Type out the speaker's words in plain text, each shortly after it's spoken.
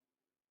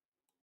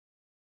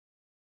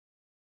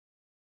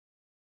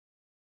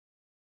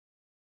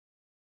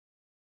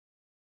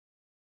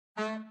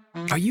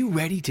Are you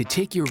ready to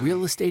take your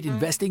real estate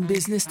investing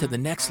business to the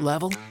next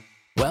level?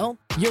 Well,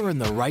 you're in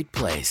the right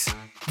place.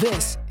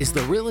 This is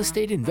the Real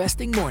Estate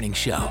Investing Morning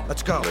Show.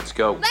 Let's go. Let's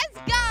go. Let's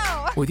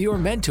go! With your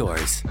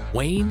mentors,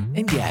 Wayne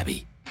and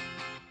Gabby.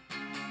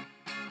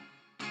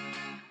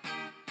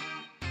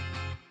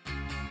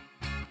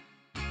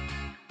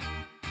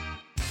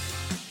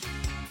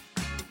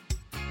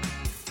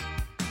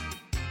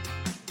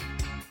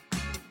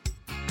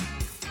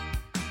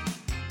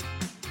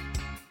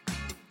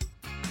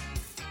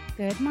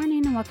 Good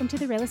morning and welcome to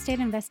the Real Estate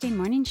Investing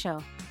Morning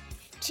Show.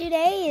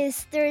 Today is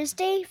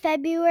Thursday,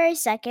 February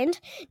 2nd,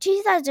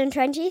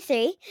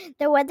 2023.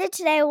 The weather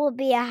today will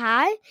be a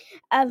high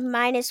of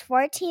minus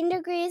 14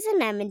 degrees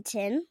in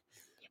Edmonton,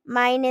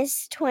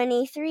 minus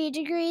 23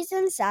 degrees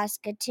in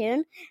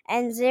Saskatoon,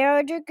 and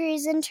 0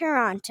 degrees in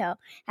Toronto.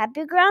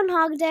 Happy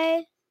Groundhog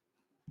Day!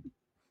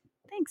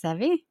 Thanks,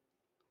 Evie.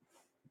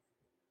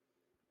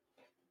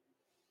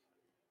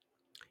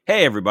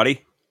 Hey,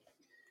 everybody.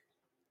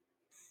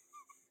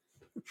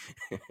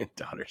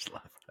 Daughters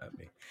laugh at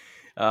me.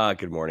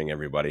 Good morning,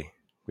 everybody.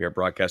 We are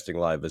broadcasting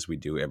live as we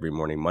do every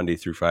morning, Monday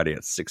through Friday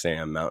at 6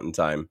 a.m. Mountain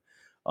Time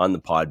on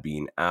the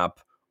Podbean app.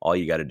 All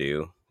you got to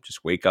do,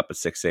 just wake up at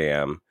 6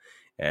 a.m.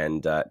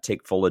 and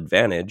take full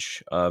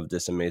advantage of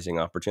this amazing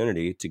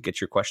opportunity to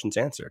get your questions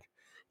answered.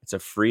 It's a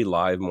free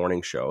live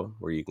morning show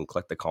where you can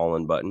click the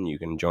call-in button. You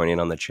can join in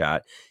on the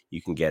chat.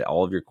 You can get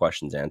all of your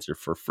questions answered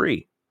for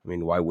free. I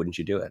mean, why wouldn't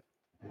you do it?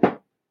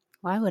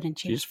 Why wouldn't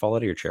Did you? you just fall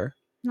out of your chair?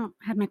 No,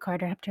 I had my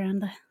cord wrapped around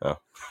the... Oh.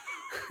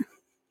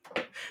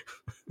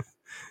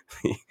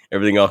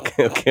 Everything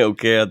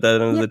okay at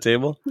that end of the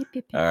table?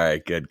 Yep. All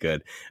right,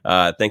 good.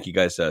 Thank you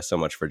guys so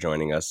much for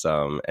joining us.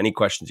 Any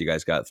questions you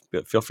guys got,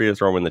 feel free to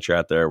throw them in the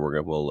chat there.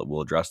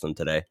 We'll address them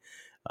today.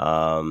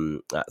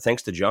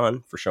 Thanks to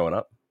John for showing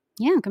up.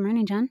 Yeah, good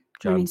morning, John.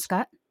 Good morning,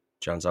 Scott.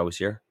 John's always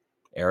here.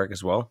 Eric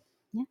as well.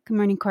 Yeah, good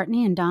morning,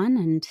 Courtney and Don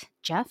and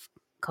Jeff,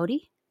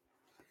 Cody.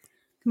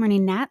 Good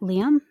morning, Nat,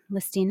 Liam,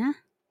 Listina.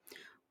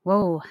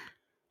 Whoa,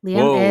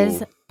 Liam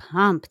is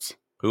pumped.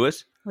 Who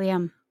is?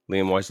 Liam.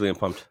 Why is Liam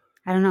pumped?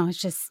 I don't know. It's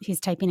just he's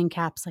typing in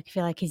caps. Like I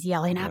feel like he's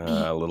yelling at me.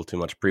 A little too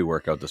much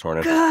pre-workout this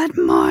morning. Good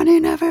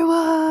morning,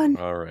 everyone.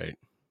 All right.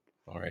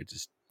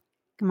 Just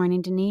Good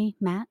morning, Denise,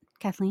 Matt,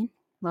 Kathleen,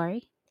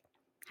 Lori.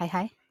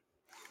 Hi.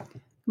 Good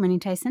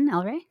morning, Tyson,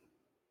 Elray.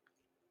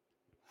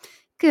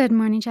 Good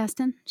morning,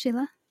 Justin,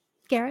 Sheila,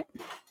 Garrett.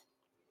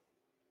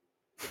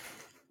 Good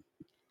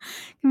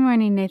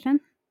morning, Nathan,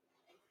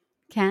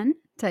 Ken,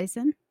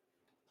 Tyson.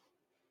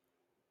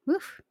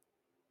 Woof.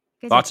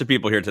 lots of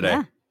people here today.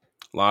 Yeah.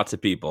 Lots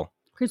of people.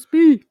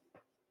 Crispy.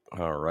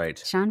 All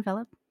right. Sean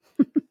Phillip.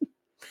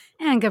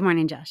 And good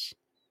morning, Josh.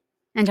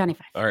 And Johnny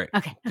Five. All right.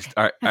 Okay.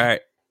 All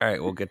right.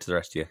 We'll get to the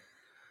rest of you.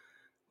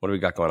 What do we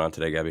got going on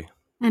today, Gabby?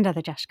 And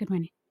other Josh. Good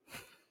morning.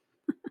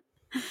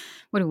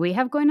 What do we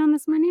have going on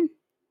this morning?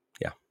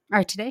 Yeah.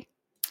 Or today?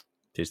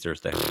 Today's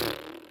Thursday.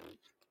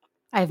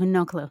 I have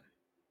no clue.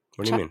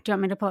 What do you mean? Do you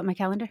want me to pull up my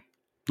calendar?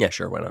 Yeah,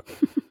 sure. Why not?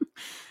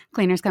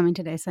 Cleaner's coming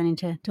today, so I need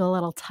to do a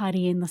little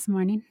tidying this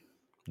morning.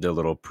 The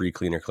little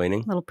pre-cleaner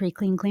cleaning. A little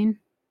pre-clean.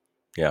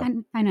 Yeah.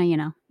 I know you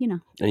know.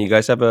 And you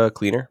guys have a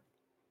cleaner?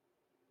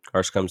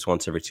 Ours comes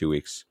once every 2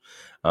 weeks.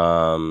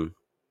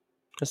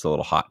 Just a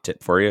little hot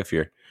tip for you if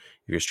you're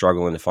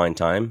struggling to find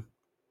time.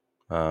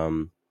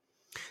 Not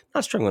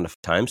struggling to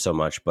find time so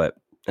much, but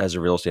as a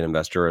real estate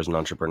investor, as an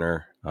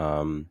entrepreneur,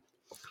 I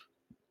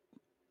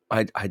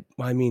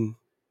mean,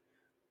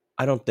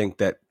 I don't think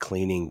that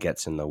cleaning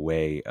gets in the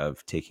way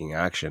of taking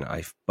action.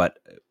 But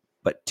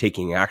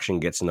taking action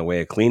gets in the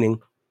way of cleaning,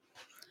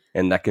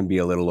 and that can be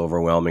a little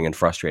overwhelming and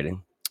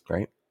frustrating,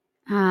 right?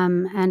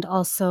 And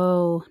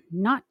also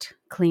not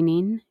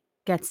cleaning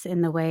gets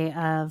in the way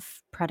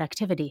of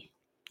productivity.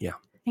 Yeah.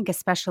 I think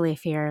especially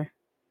if you're,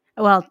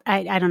 well,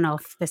 I don't know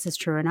if this is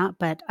true or not,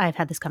 but I've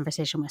had this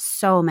conversation with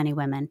so many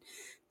women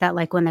that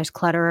like when there's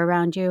clutter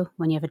around you,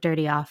 when you have a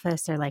dirty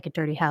office or like a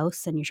dirty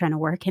house and you're trying to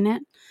work in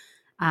it,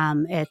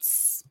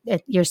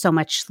 you're so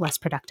much less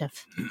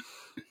productive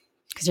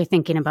because you're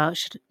thinking about,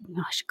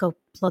 I should go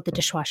load the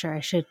dishwasher. I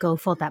should go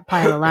fold that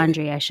pile of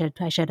laundry. I should.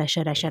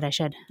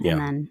 Yeah. And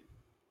then,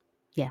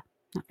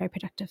 not very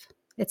productive.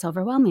 It's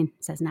overwhelming,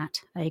 says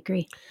Nat. I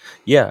agree.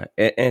 Yeah.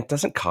 And it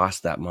doesn't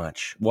cost that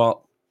much.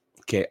 Well,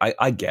 okay.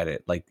 I get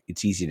it. Like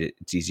it's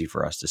easy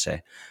for us to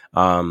say.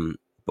 But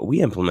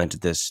we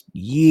implemented this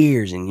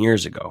years and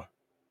years ago.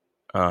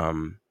 I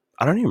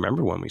don't even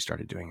remember when we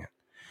started doing it.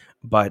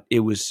 But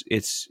it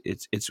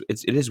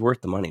is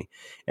worth the money.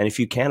 And if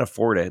you can't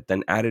afford it,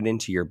 then add it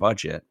into your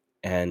budget.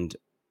 And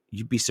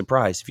you'd be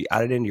surprised if you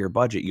add it into your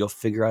budget, you'll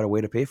figure out a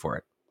way to pay for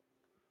it.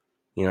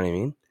 You know what I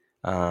mean?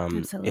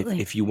 Absolutely.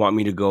 If you want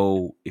me to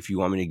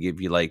give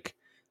you like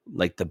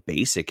the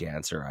basic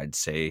answer, I'd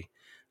say,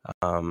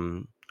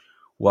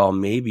 well,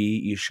 maybe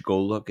you should go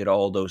look at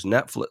all those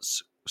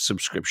Netflix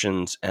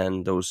subscriptions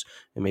and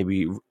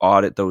maybe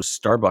audit those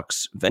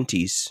Starbucks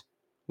ventis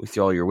with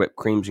all your whipped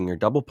creams and your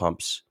double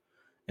pumps.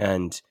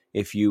 And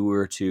if you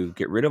were to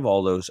get rid of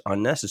all those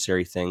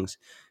unnecessary things,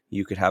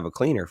 you could have a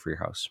cleaner for your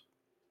house.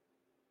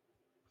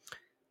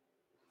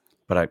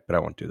 but I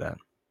won't do that.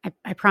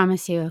 I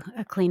promise you,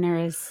 a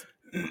cleaner is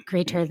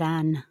greater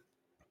than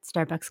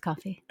Starbucks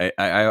coffee.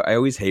 I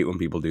always hate when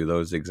people do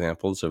those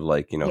examples of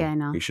like, Yeah, I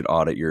know. you should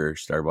audit your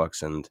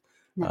Starbucks and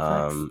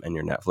Netflix. and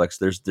your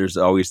Netflix. There's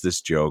always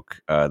this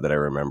joke that I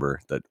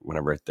remember that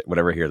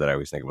whenever I hear that, I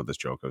always think about this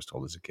joke I was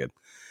told as a kid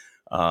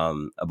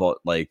about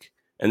like,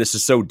 and this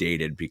is so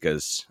dated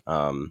because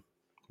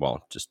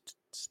well, just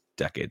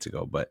decades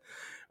ago, but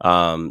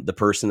the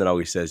person that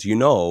always says,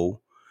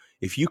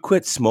 if you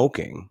quit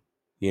smoking,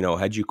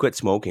 had you quit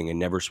smoking and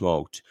never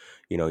smoked,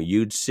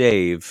 you'd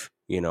save,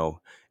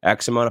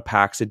 X amount of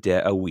packs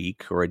a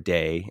week or a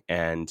day.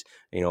 And,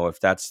 if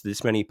that's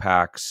this many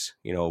packs,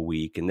 a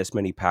week and this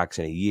many packs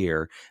in a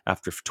year,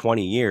 after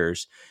 20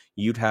 years,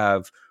 you'd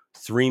have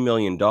 $3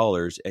 million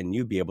and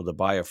you'd be able to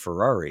buy a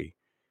Ferrari.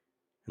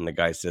 And the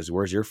guy says,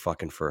 where's your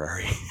fucking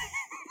Ferrari?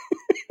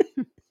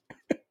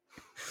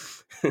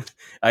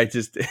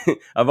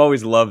 I've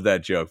always loved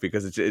that joke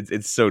because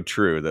it's so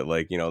true that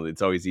like,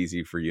 it's always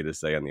easy for you to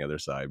say on the other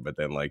side, but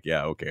then like,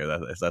 yeah, okay,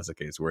 if that's the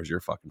case, where's your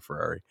fucking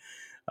Ferrari?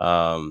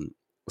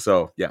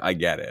 So yeah, I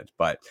get it.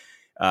 But,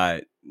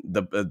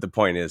 the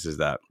point is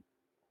that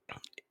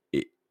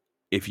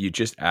if you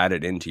just add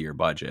it into your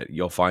budget,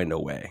 you'll find a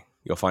way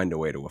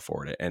to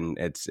afford it. And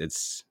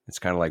it's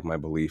kind of like my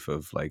belief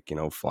of like,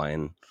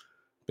 flying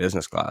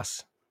business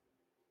class,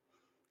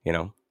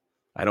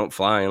 I don't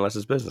fly unless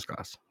it's business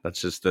class.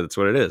 That's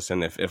what it is.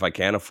 And if I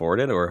can't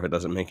afford it, or if it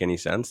doesn't make any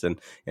sense, and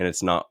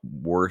it's not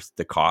worth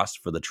the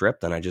cost for the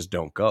trip, then I just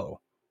don't go.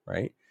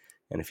 Right.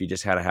 And if you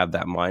just had to have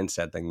that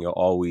mindset, then you'll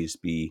always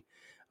be,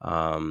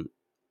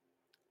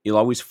 you'll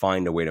always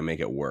find a way to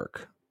make it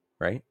work.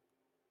 Right.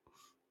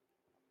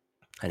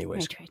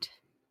 Anyways. Right.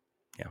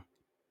 Yeah.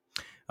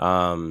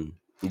 I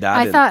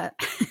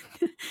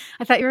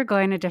thought you were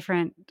going a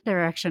different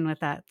direction with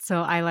that.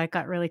 So I like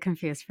got really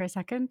confused for a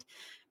second.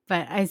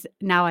 But I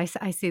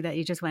see that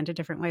you just went a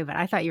different way. But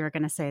I thought you were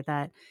going to say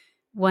that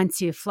once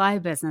you fly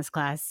business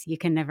class, you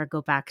can never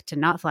go back to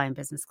not flying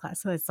business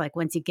class. So it's like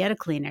once you get a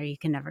cleaner, you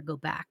can never go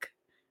back.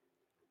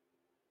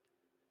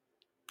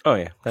 Oh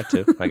yeah, that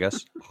too, I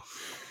guess.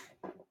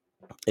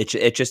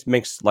 It just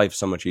makes life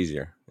so much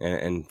easier,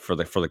 and for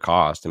the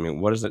cost. I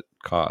mean, what does it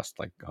cost?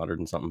 Like $100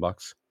 and something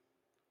bucks?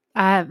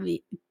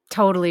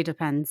 Totally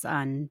depends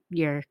on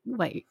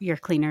what your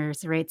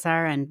cleaners rates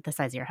are and the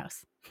size of your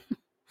house.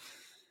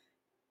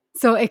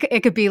 So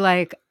it could be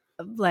like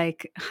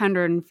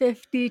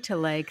 150 to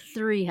like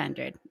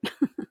 300.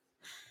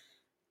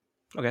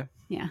 Okay.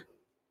 Yeah.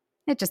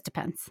 It just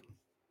depends.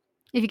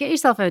 If you get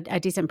yourself a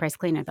decent price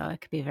cleaner, though,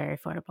 it could be very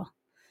affordable.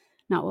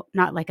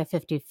 Not like a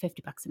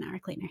 $50 an hour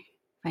cleaner.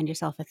 Find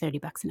yourself a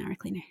 $30 an hour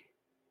cleaner.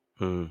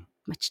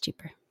 Much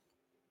cheaper.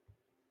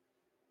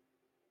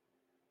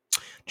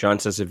 John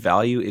says, if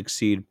value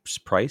exceeds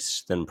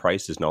price, then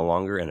price is no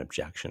longer an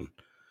objection.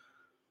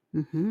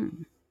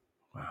 Mm-hmm.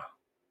 Wow.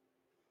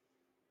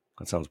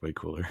 That sounds way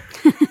cooler.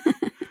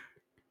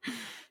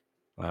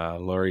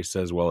 Lori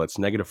says, well, it's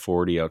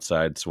 -40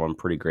 outside, so I'm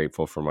pretty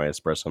grateful for my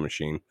espresso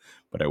machine,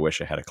 but I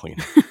wish I had a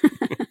cleaner.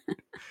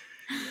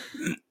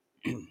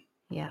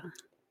 Yeah.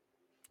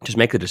 Just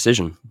make the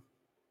decision.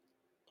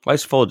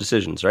 Life's full of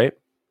decisions, right?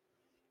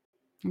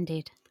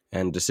 Indeed.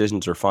 And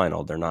decisions are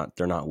final. They're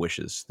not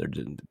wishes.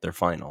 They're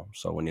final.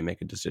 So when you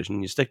make a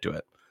decision, you stick to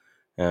it,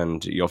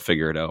 and you'll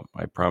figure it out.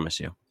 I promise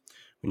you.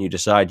 When you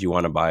decide you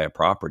want to buy a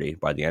property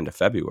by the end of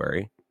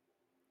February,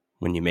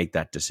 when you make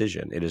that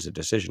decision, it is a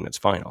decision. It's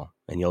final,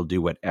 and you'll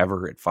do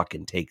whatever it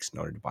fucking takes in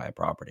order to buy a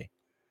property,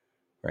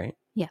 right?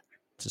 Yeah.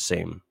 It's the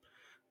same.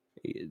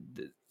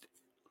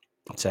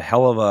 It's a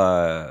hell of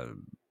a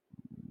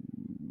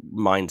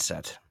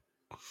mindset,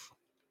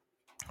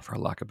 for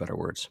lack of better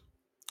words.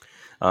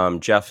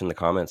 Jeff in the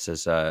comments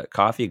says,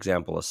 coffee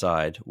example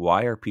aside,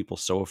 why are people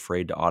so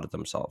afraid to audit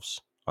themselves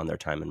on their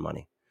time and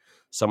money?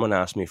 Someone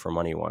asked me for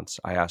money once.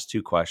 I asked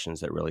 2 questions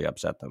that really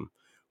upset them.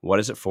 What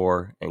is it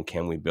for? And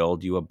can we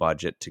build you a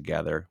budget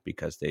together?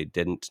 Because they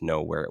didn't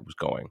know where it was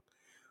going.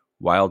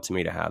 Wild to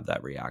me to have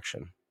that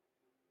reaction.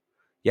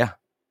 Yeah,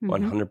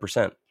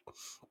 100%.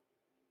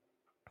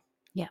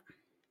 Yeah.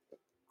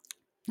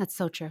 That's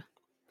so true.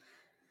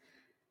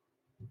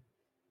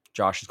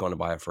 Josh is going to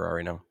buy a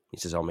Ferrari now. He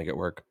says, I'll make it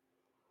work.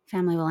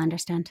 Family will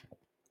understand.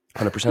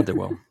 100% they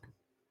will.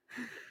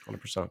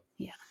 100%.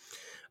 Yeah.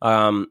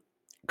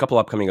 A couple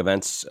upcoming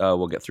events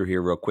we'll get through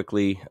here real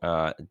quickly.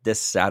 This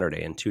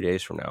Saturday and 2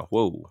 days from now.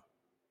 Whoa.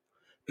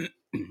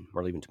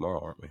 We're leaving tomorrow,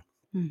 aren't we?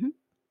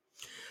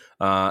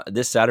 Mm-hmm.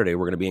 This Saturday,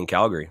 we're going to be in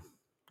Calgary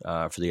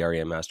for the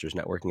REM Masters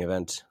networking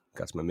event.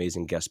 Got some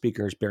amazing guest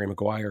speakers. Barry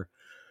McGuire.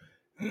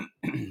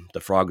 The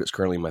frog that's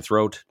currently in my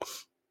throat.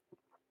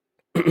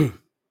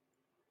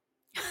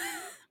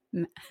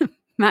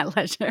 Matt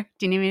Leisure.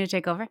 Do you need me to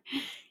take over?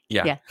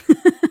 Yeah.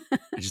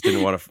 I just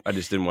didn't want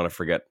to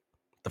forget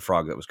the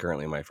frog that was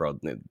currently in my throat.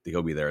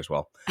 He'll be there as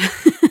well.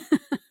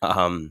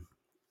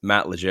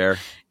 Matt Leger.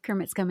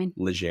 Kermit's coming.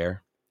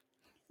 Leger.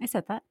 I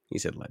said that. He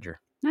said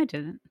Ledger. No, I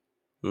didn't.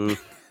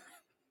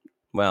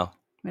 Well,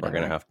 Whatever. we're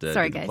gonna have to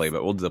Sorry, do the guys.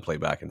 playback. We'll do the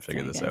playback and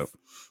figure this out.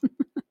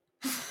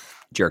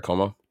 Jared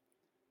Como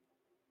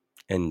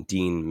and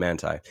Dean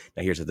Manti.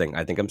 Now, here's the thing.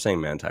 I think I'm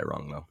saying Manti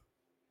wrong, though.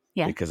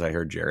 Yeah. Because I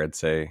heard Jared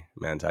say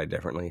Manti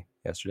differently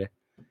yesterday.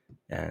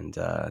 And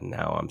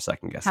now I'm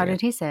second guessing How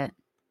did he say it?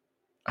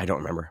 I don't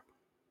remember.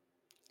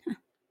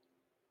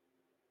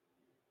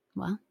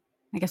 Well,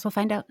 I guess we'll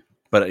find out.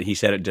 But he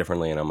said it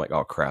differently, and I'm like,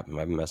 oh, crap. Am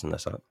I messing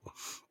this up?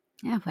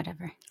 Yeah,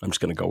 whatever. I'm just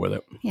going to go with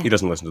it. Yeah. He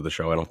doesn't listen to the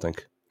show, I don't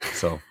think.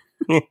 So,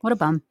 What a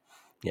bum.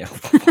 yeah.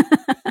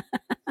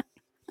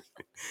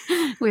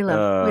 We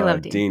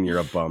love Dean. Dean, you're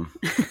a bum.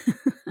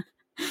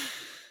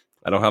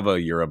 I don't have a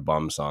You're a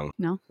Bum song.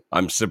 No?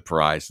 I'm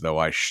surprised, though.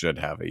 I should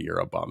have a You're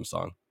a Bum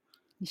song.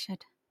 You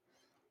should.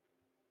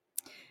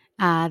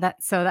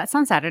 That's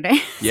on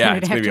Saturday. Yeah, Saturday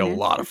it's going to be a afternoon.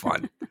 lot of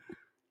fun.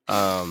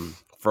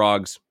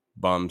 Frogs,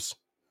 bums,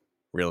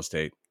 real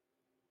estate.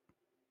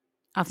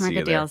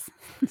 Off-market deals.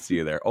 See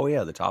you there. Oh,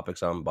 yeah, the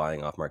topic's on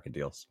buying off-market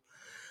deals.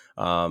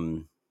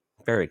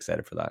 Very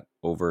excited for that.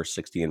 Over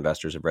 60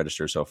 investors have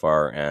registered so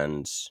far,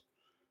 and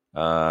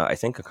I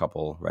think a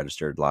couple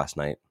registered last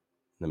night,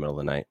 in the middle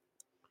of the night.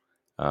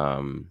 I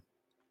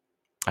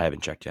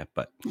haven't checked yet,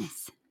 but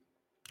Nice.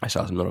 I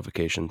saw some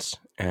notifications,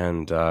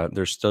 and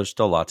there's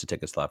still lots of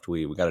tickets left.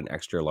 We got an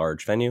extra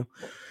large venue.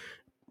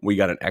 We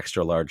got an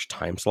extra large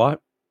time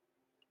slot.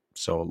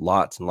 So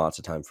lots and lots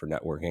of time for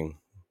networking.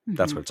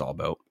 That's what it's all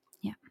about.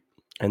 Yeah.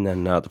 And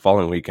then the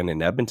following weekend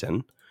in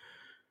Edmonton,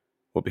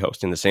 we'll be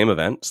hosting the same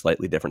event,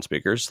 slightly different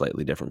speakers,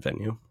 slightly different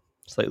venue,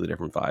 slightly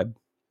different vibe,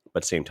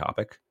 but same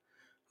topic.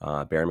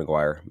 Barry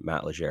McGuire,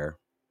 Matt Legere,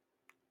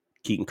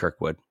 Keaton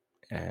Kirkwood,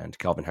 and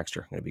Calvin Hexter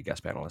are going to be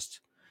guest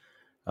panelists.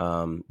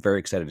 Very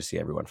excited to see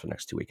everyone for the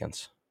next 2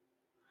 weekends.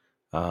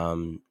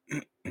 Trying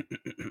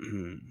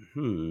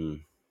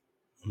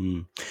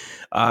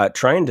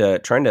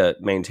to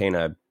maintain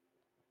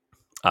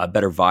a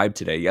better vibe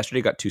today.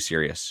 Yesterday got too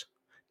serious.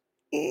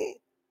 It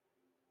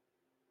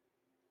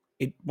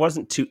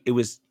wasn't too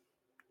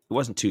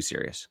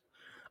serious.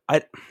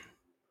 I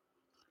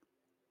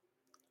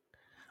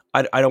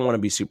don't want to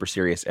be super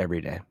serious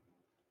every day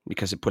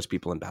because it puts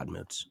people in bad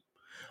moods.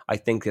 I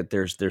think that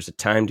there's a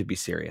time to be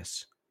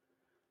serious.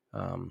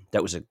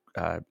 That was a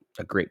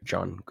great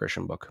John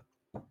Grisham book.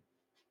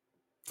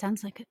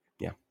 Sounds like it.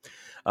 Yeah.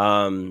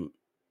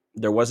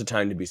 There was a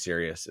time to be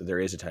serious. There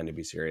is a time to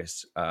be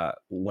serious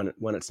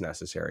when it's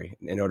necessary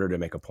in order to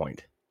make a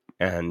point.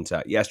 And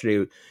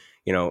yesterday,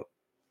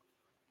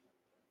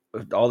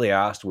 all they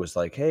asked was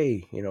like,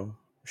 hey,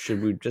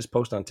 should we just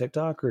post on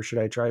TikTok or should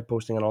I try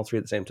posting on all three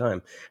at the same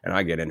time? And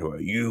I get into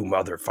it, you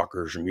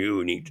motherfuckers, and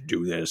you need to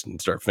do this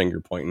and start finger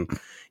pointing.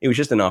 It was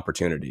just an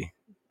opportunity.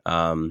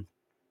 And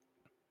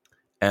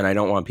I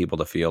don't want people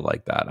to feel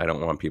like that. I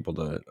don't want people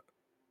to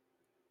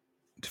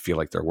feel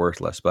like they're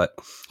worthless, but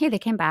hey, they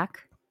came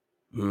back.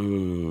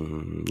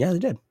 Yeah, they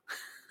did.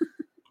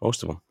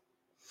 Most of them.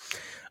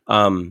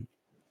 I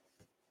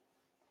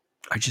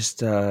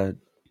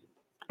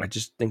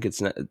just think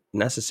it's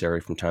necessary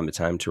from time to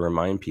time to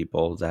remind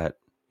people that,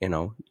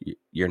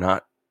 you're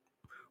not,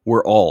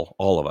 we're all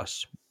of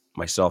us,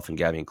 myself and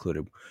Gabby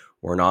included,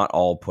 we're not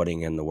all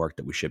putting in the work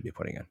that we should be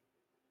putting in.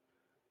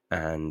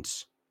 And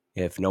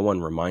if no one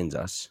reminds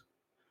us,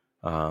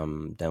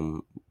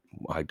 then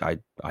I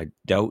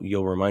doubt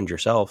you'll remind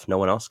yourself. No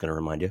one else is going to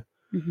remind you.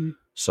 Mm-hmm.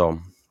 So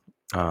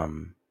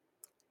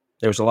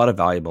there was a lot of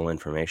valuable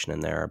information in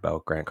there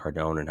about Grant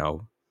Cardone and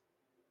how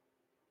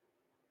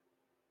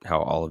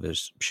all of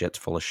his shit's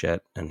full of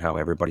shit and how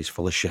everybody's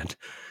full of shit.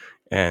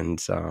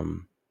 And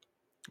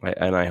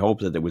I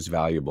hope that it was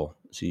valuable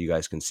so you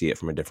guys can see it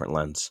from a different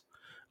lens.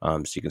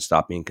 So you can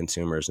stop being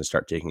consumers and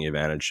start taking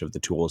advantage of the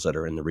tools that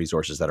are in the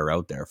resources that are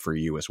out there for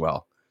you as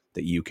well,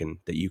 that you can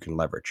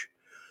leverage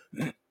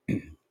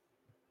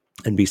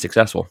and be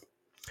successful.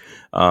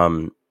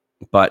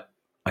 But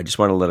I just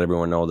want to let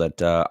everyone know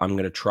that I'm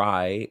going to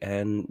try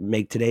and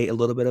make today a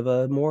little bit of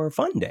a more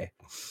fun day.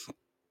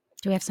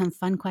 Do we have some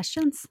fun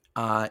questions?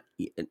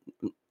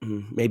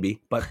 Maybe.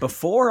 But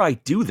before I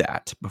do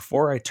that,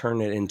 before I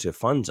turn it into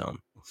Fun Zone,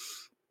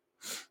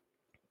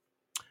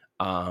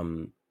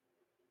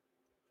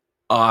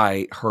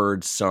 I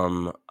heard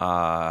some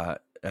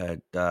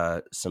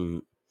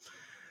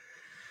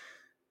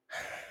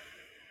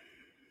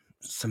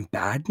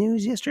bad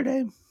news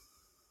yesterday.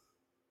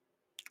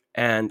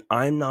 And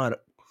I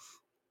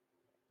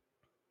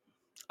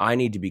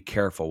need to be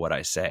careful what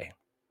I say.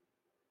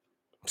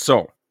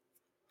 So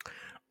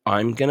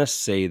I'm going to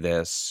say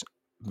this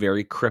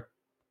very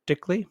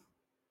cryptically.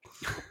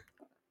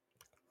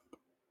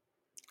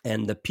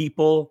 And the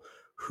people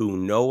who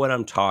know what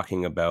I'm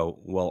talking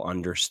about will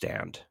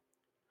understand.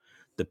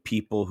 The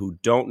people who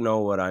don't know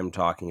what I'm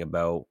talking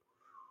about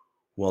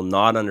will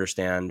not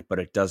understand, but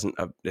it doesn't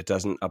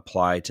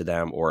apply to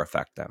them or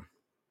affect them.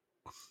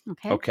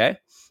 Okay?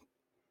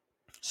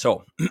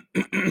 So,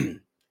 is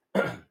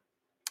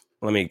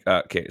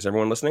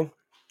everyone listening?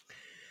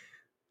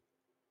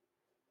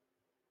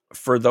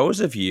 For those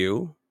of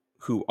you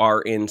who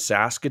are in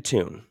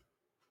Saskatoon,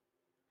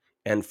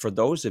 and for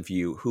those of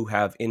you who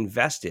have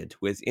invested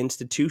with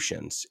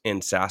institutions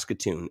in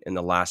Saskatoon in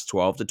the last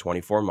 12 to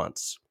 24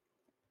 months,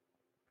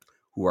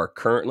 who are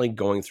currently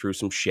going through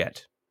some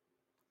shit,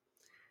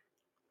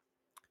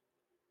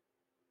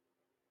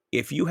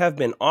 if you have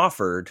been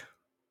offered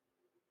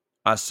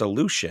a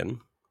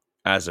solution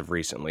as of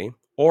recently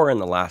or in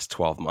the last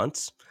 12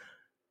 months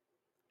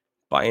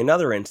by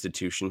another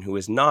institution who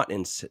is not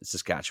in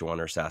Saskatchewan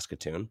or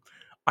Saskatoon,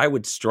 I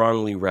would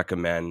strongly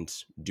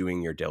recommend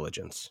doing your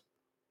diligence.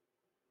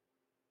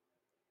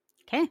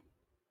 Okay.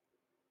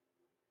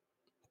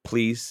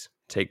 Please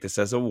take this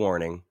as a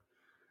warning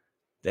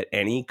that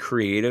any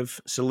creative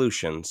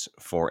solutions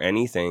for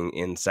anything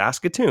in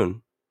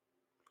Saskatoon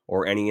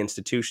or any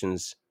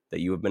institutions that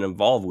you have been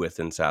involved with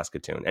in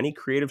Saskatoon, any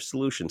creative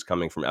solutions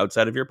coming from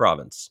outside of your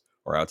province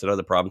or outside of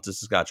the province of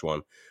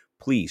Saskatchewan,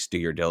 please do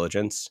your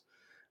diligence.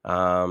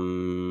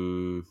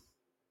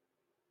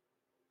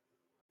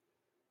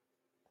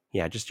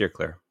 Yeah, just steer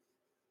clear.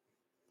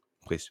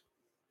 Please.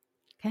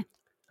 Okay.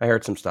 I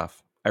heard some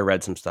stuff. I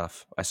read some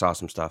stuff. I saw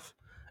some stuff.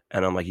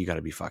 And I'm like, you got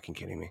to be fucking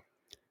kidding me.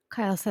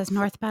 Kyle says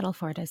North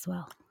Battleford as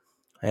well.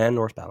 And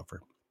North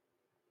Battleford.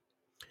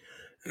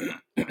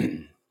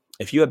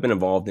 If you have been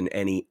involved in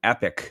any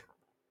epic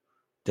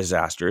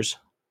disasters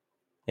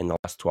in the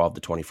last 12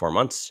 to 24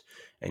 months,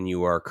 and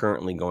you are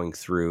currently going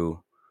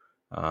through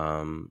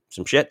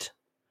some shit,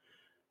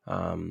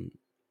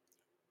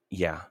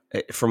 yeah,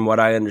 from what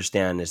I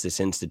understand is this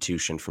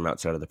institution from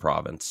outside of the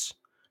province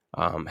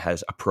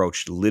has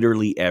approached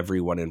literally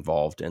everyone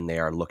involved, and they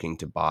are looking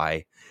to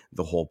buy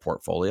the whole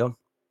portfolio.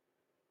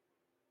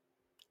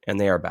 And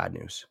they are bad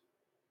news.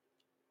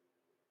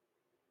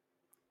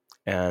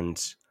 And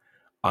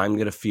I'm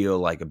going to feel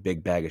like a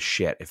big bag of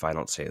shit if I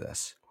don't say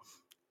this.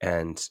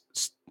 And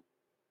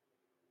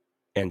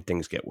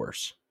things get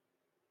worse.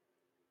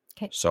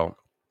 Okay. So,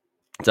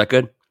 is that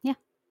good? Yeah.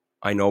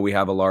 I know we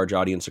have a large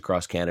audience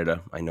across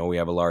Canada. I know we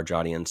have a large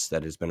audience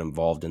that has been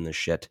involved in this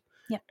shit.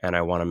 Yeah. And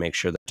I want to make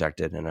sure they're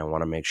protected, and I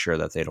want to make sure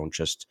that they don't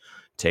just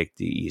take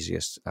the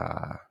easiest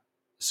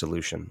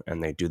solution,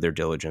 and they do their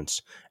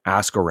diligence.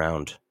 Ask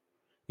around.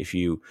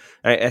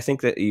 I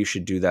think that you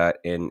should do that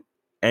in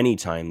any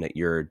time that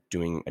you're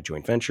doing a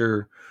joint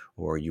venture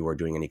or you are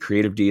doing any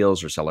creative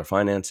deals or seller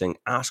financing.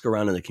 Ask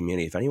around in the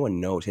community if anyone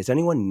knows. Has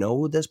anyone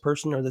know this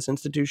person or this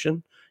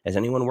institution? Has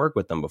anyone worked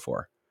with them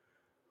before?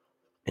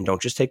 And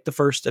don't just take the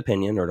first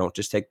opinion, or don't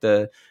just take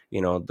the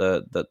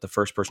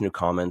first person who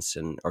comments,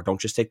 or don't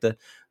just take the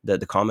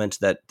comment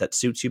that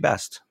suits you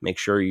best. Make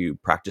sure you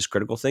practice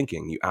critical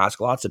thinking. You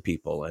ask lots of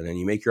people, and then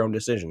you make your own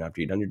decision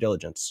after you've done your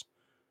diligence.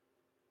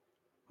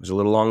 It was a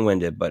little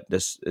long-winded, but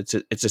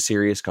it's a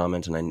serious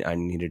comment, and I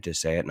needed to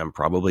say it, and I'm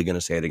probably going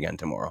to say it again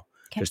tomorrow,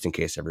 just in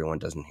case everyone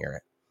doesn't hear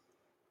it.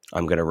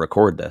 I'm going to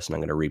record this, and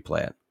I'm going to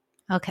replay it.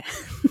 Okay.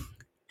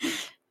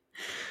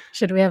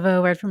 Should we have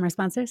a word from our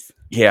sponsors?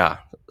 Yeah.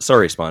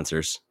 Sorry,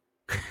 sponsors.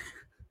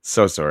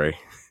 So sorry.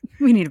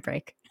 We need a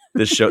break.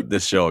 This show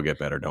will get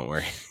better, don't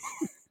worry.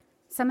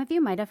 Some of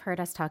you might have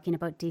heard us talking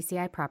about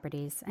DCI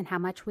Properties and how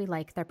much we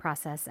like their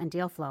process and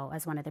deal flow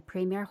as one of the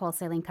premier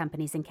wholesaling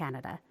companies in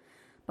Canada.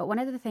 But one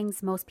of the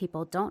things most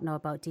people don't know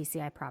about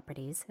DCI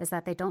Properties is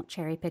that they don't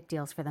cherry pick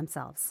deals for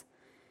themselves.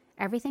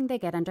 Everything they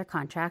get under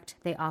contract,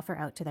 they offer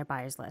out to their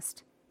buyers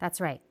list. That's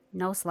right,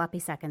 no sloppy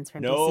seconds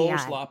from DCI. No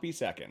sloppy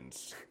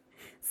seconds.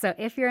 So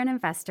if you're an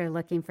investor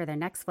looking for their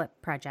next flip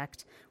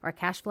project or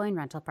cash flowing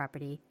rental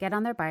property, get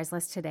on their buyers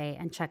list today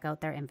and check out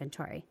their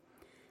inventory.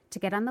 To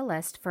get on the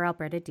list for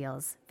Alberta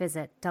deals,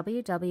 visit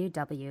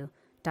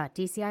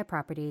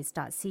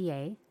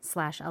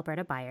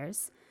www.dciproperties.ca/Alberta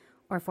buyers.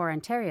 Or for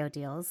Ontario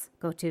deals,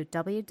 go to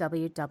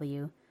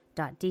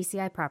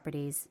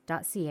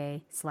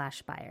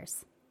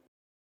www.dciproperties.ca/buyers.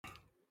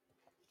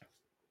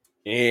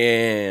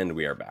 And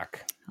we are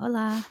back.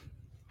 Hola.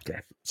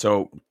 Okay.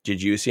 So,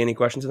 did you see any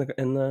questions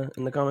in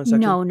the comment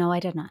section? No, I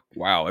did not.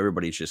 Wow,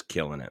 everybody's just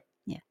killing it.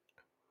 Yeah.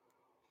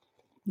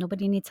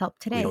 Nobody needs help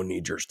today. We don't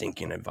need your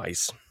stinking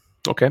advice.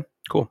 Okay,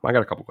 cool. I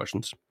got a couple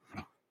questions.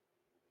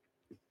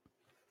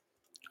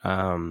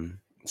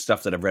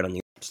 Stuff that I've read on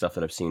the stuff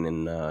that I've seen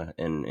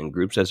in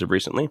groups as of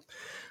recently.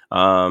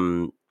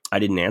 I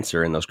didn't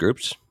answer in those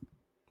groups,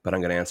 but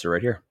I'm going to answer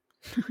right here.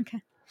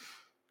 Okay.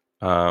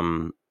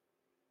 How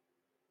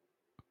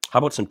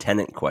about some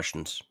tenant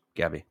questions,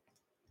 Gabby?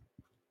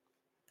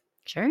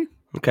 Sure.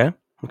 Okay.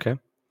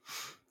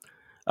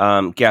 Gabby,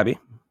 I'm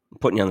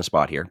putting you on the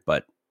spot here,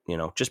 but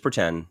just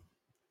pretend.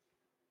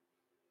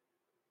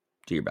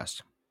 Do your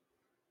best.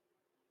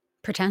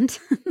 Pretend?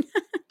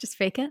 Just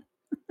fake it?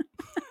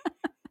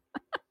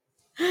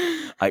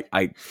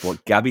 Well,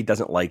 Gabby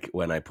doesn't like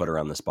when I put her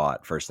on the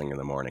spot first thing in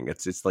the morning.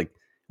 It's like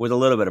with a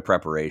little bit of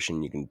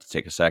preparation, you can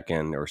take a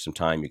second or some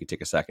time. You can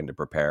take a second to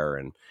prepare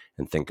and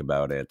think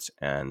about it,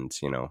 and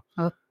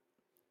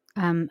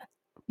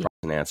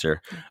an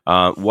answer.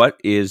 What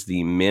is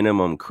the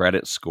minimum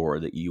credit score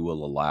that you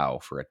will allow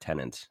for a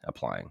tenant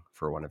applying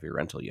for one of your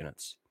rental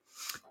units?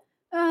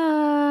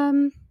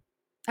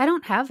 I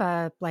don't have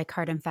a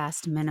hard and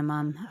fast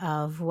minimum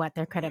of what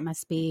their credit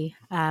must be.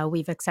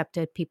 We've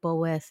accepted people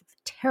with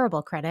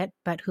terrible credit,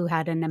 but who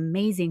had an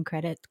amazing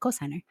credit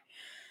cosigner.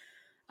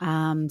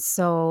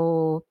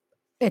 So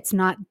it's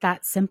not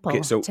that simple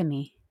Okay, so to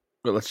me.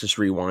 well, let's just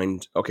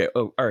rewind. Okay.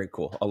 Oh, all right,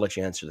 cool. I'll let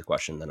you answer the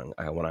question. Then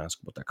I want to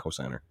ask about that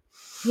cosigner.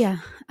 Yeah.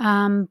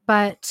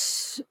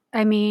 But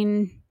I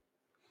mean,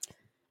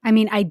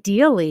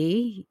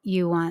 ideally,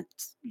 you want,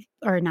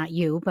 or not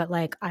you, but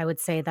like I would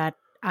say that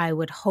I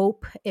would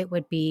hope it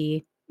would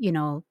be,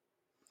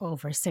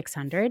 over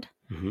 600.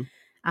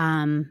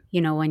 Mm-hmm.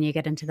 When you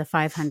get into the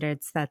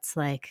 500s, that's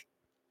like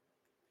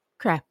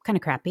kind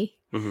of crappy.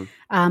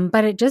 Mm-hmm.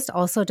 But it just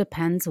also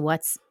depends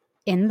what's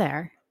in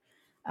there.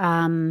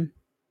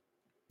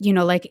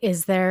 Like,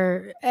 is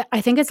there, I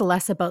think it's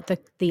less about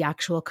the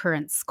actual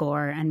current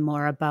score and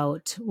more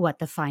about what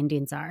the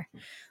findings are.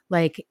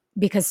 Like,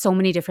 because so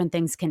many different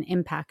things can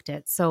impact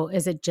it. So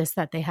is it just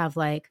that they have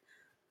like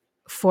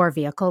 4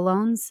 vehicle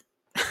loans,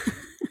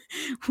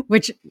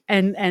 which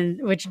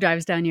which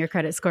drives down your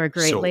credit score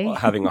greatly? So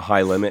having a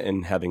high limit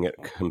and having it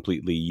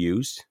completely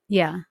used.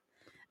 Yeah.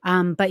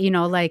 But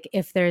like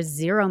if there's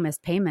 0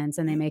 missed payments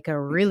and they make a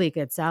really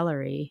good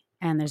salary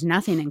and there's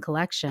nothing in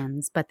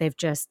collections, but they've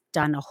just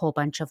done a whole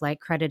bunch of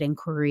like credit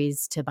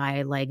inquiries to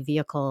buy like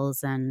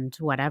vehicles and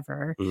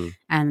whatever. Mm-hmm.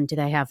 And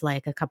they have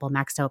like a couple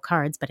maxed out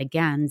cards, but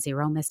again,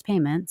 0 missed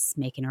payments,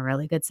 making a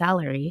really good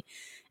salary.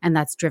 And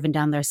that's driven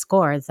down their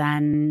score,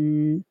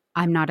 then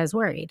I'm not as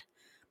worried.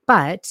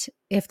 But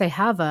if they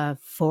have a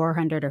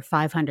 400 or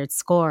 500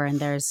 score and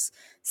there's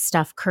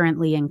stuff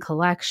currently in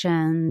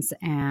collections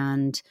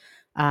and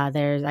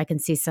I can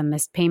see some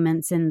missed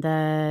payments in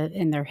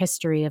their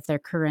history of their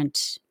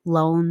current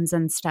loans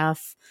and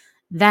stuff,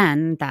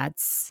 then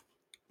that's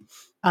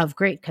of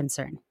great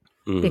concern.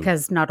 Mm-hmm.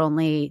 Because not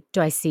only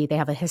do I see they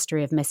have a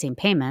history of missing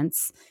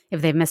payments,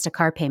 if they've missed a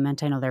car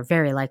payment, I know they're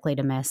very likely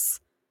to miss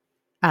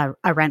a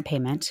rent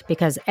payment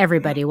because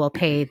everybody will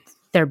pay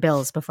their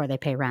bills before they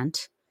pay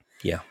rent.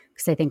 Yeah.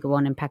 Because they think it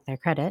won't impact their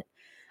credit.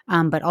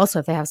 But also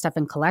if they have stuff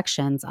in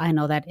collections, I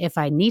know that if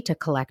I need to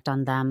collect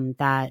on them,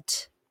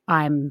 that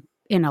I'm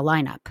in a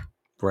lineup.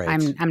 Right.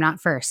 I'm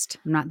not first.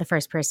 I'm not the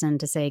first person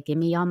to say, give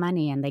me your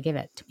money and they give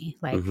it to me.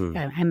 Like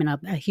I'm in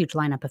a huge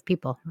lineup of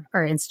people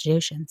or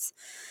institutions.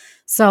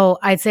 So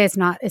I'd say it's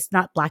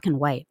not black and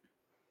white.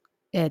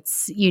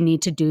 It's, you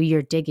need to do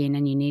your digging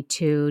and you need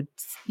to,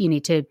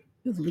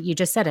 you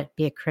just said it,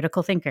 be a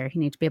critical thinker. You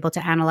need to be able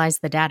to analyze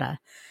the data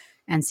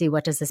and see,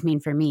 what does this mean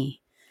for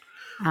me?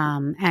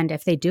 And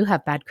if they do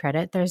have bad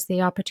credit, there's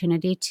the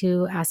opportunity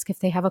to ask if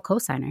they have a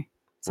cosigner,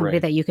 somebody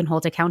Right. that you can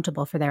hold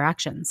accountable for their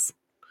actions.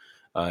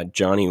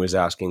 Johnny was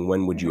asking,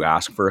 when would you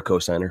ask for a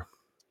cosigner?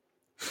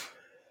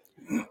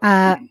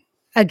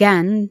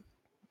 Again,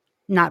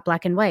 not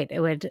black and white.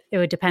 It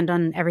would depend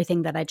on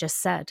everything that I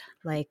just said.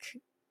 Like,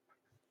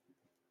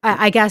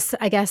 I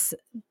guess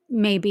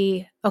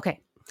maybe, okay.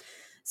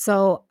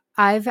 So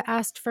I've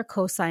asked for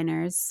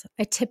cosigners.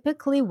 I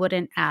typically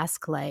wouldn't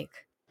ask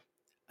like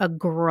a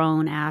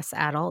grown ass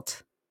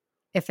adult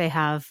if they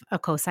have a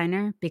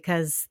cosigner,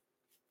 because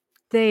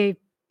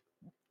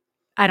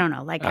I don't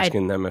know, like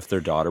Asking them if their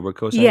daughter would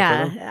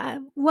cosign for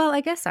them? Well,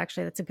 I guess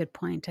actually that's a good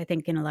point. I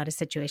think in a lot of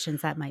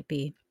situations that might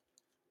be.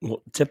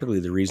 Well,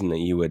 typically the reason that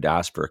you would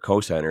ask for a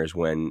cosigner is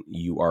when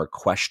you are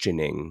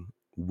questioning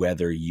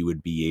whether you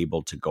would be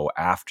able to go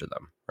after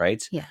them,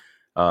 right? Yeah.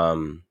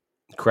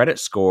 Credit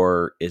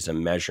score is a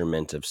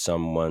measurement of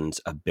someone's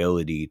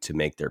ability to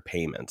make their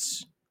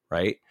payments,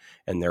 right?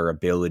 And their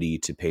ability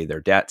to pay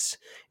their debts.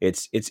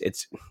 It's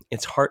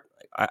hard.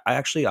 I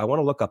want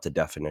to look up the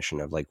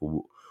definition of like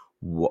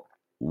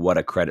what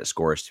a credit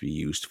score is to be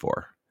used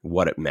for,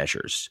 what it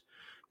measures,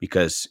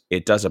 because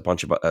it does a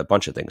bunch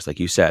of things. Like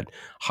you said,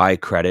 high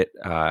credit,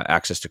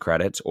 access to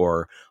credit,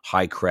 or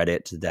high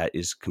credit that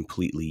is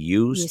completely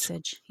used.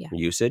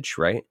 Usage,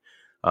 right?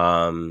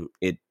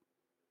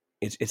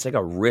 It's like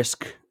a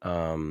risk.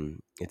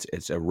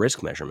 It's a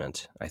risk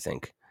measurement, I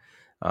think.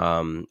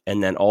 And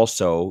then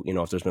also,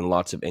 if there's been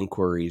lots of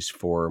inquiries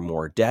for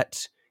more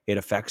debt, it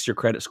affects your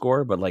credit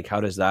score. But like,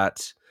 how does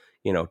that,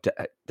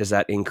 does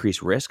that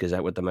increase risk? Is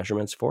that what the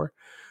measurement's for?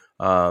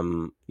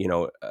 Missed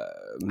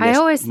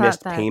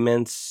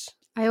payments.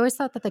 I always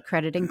thought that the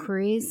credit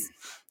inquiries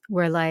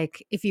were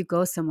like, if you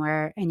go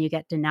somewhere and you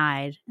get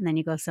denied, and then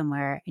you go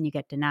somewhere and you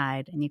get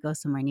denied, and you go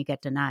somewhere and you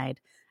get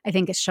denied. I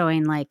think it's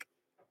showing like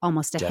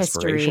almost a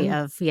history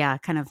of,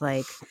 kind of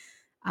like,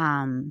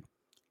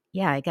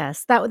 I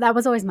guess that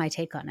was always my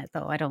take on it,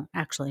 though. I don't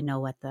actually know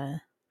what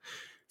the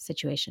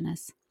situation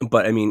is.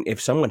 But I mean,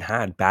 if someone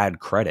had bad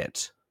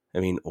credit, I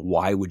mean,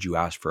 why would you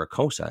ask for a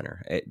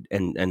cosigner?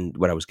 And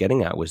what I was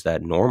getting at was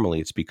that normally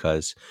it's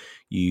because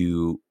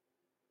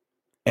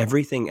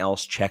everything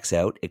else checks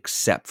out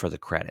except for the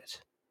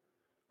credit,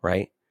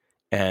 right?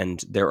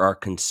 And there are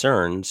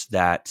concerns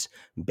that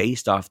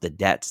based off the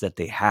debts that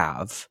they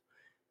have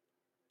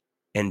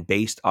and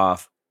based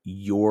off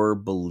your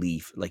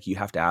belief, like you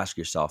have to ask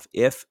yourself,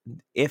 if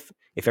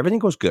everything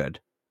goes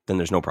good, then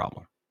there's no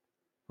problem,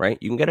 right?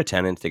 You can get a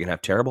tenant, they can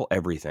have terrible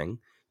everything,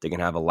 they can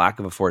have a lack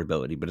of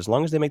affordability, but as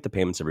long as they make the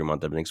payments every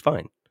month, everything's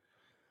fine.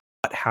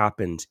 What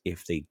happens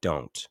if they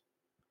don't,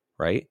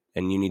 right?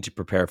 And you need to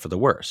prepare for the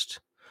worst.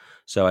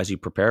 So as you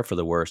prepare for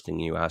the worst and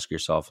you ask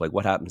yourself, like,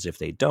 what happens if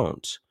they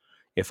don't?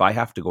 If I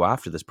have to go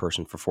after this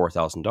person for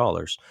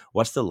 $4,000,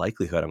 what's the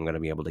likelihood I'm going to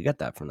be able to get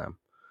that from them?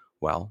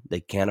 Well,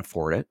 they can't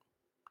afford it.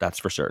 That's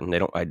for certain. They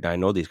don't. I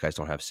know these guys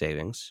don't have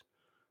savings,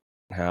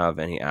 have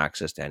any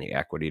access to any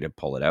equity to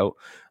pull it out.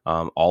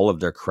 All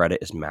of their credit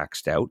is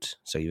maxed out.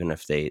 So even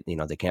if they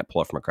can't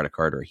pull it from a credit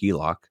card or a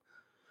HELOC.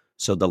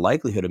 So the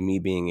likelihood of me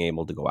being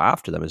able to go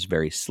after them is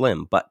very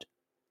slim, but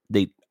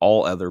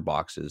all other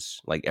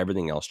boxes, like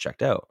everything else,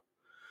 checked out.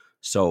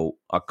 So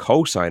a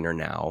co-signer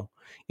now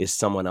is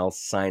someone else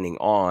signing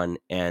on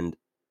and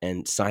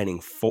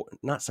signing for,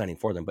 not signing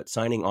for them, but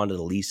signing onto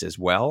the lease as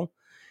well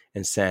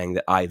and saying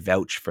that I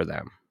vouch for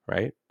them,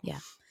 right? Yeah.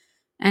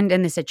 And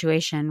in the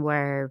situation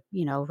where,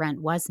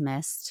 rent was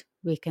missed,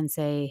 we can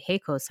say, hey,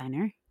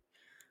 co-signer,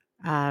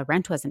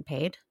 rent wasn't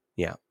paid.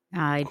 Yeah.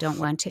 I don't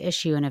want to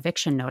issue an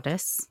eviction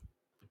notice.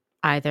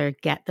 Either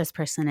get this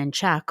person in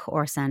check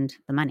or send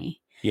the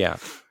money. Yeah.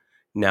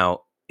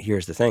 Now,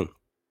 here's the thing.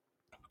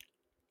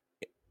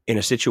 In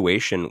a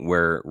situation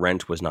where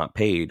rent was not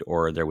paid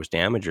or there was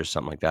damage or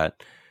something like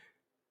that,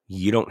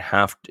 you don't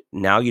have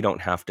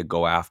to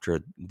go after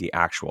the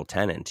actual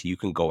tenant. You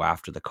can go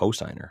after the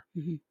co-signer.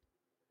 Mm-hmm.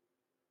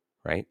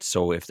 Right?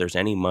 So if there's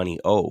any money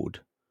owed,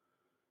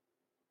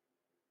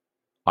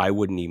 I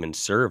wouldn't even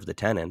serve the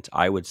tenant.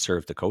 I would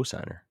serve the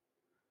co-signer.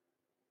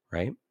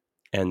 Right?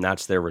 And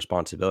that's their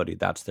responsibility.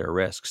 That's their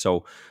risk.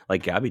 So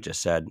like Gabby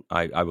just said,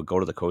 I would go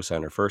to the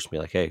co-signer first and be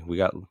like, hey, we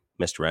got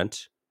missed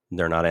rent.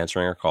 They're not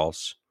answering our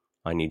calls.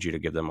 I need you to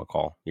give them a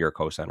call. You're a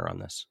co-signer on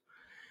this.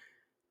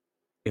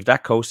 If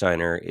that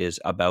co-signer is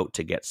about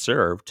to get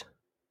served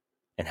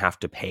and have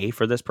to pay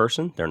for this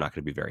person, they're not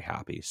going to be very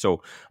happy.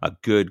 So a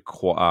good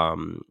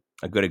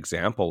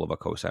example of a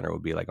co-signer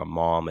would be like a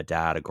mom, a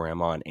dad, a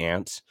grandma, an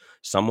aunt,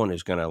 someone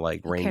who's going to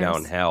like rain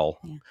down hell.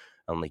 Yeah.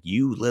 I'm like,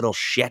 you little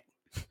shit.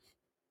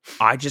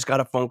 I just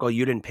got a phone call.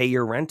 You didn't pay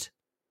your rent.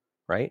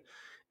 Right.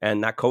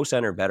 And that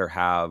co-signer better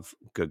have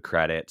good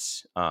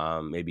credits,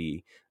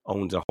 maybe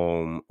owns a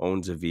home,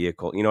 owns a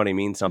vehicle. You know what I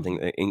mean? Something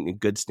in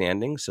good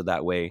standing. So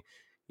that way,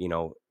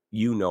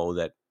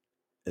 that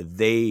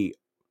they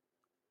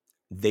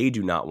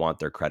do not want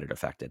their credit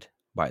affected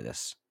by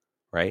this.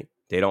 Right.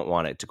 They don't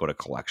want it to go to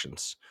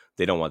collections.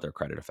 They don't want their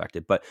credit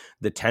affected. But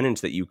the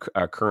tenants that you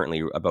are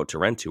currently about to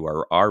rent to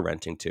or are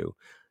renting to,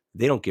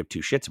 they don't give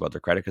two shits about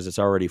their credit because it's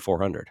already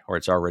 400 or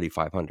it's already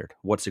 500.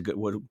 It's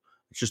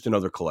just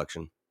another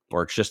collection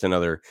or it's just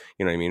another,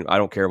 you know what I mean? I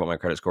don't care about my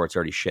credit score. It's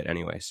already shit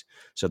anyways.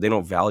 So they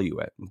don't value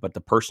it. But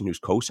the person who's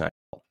co-signing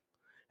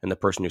and the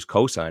person who's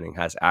co-signing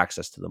has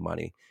access to the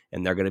money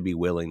and they're going to be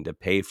willing to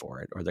pay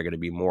for it, or they're going to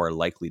be more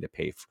likely to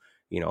pay,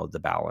 the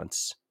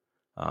balance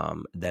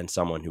than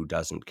someone who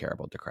doesn't care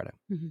about the credit.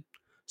 Mm-hmm.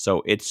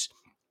 So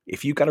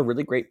if you got a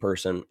really great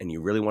person and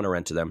you really want to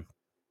rent to them,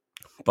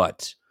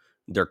 but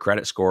their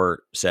credit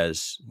score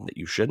says that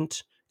you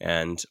shouldn't,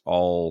 and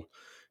all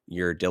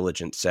your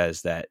diligence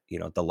says that,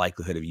 the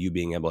likelihood of you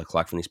being able to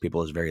collect from these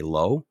people is very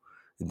low,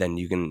 then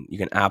you can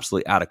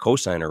absolutely add a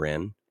cosigner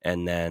in,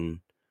 and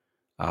then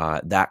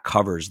that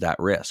covers that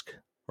risk,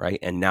 right?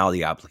 And now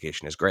the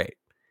application is great.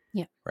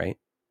 Yeah. Right.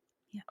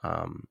 Yeah.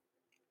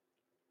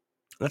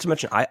 Not to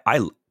mention, I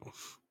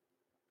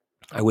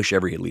wish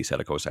every lease had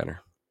a cosigner.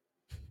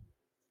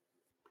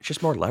 It's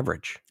just more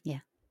leverage. Yeah.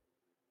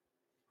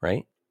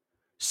 Right.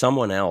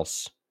 Someone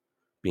else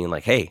being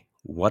like, hey,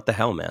 what the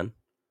hell, man?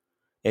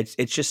 It's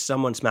just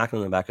someone smacking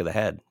them in the back of the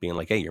head being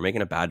like, hey, you're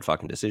making a bad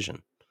fucking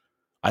decision.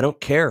 I don't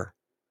care.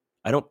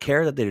 I don't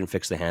care that they didn't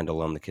fix the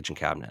handle on the kitchen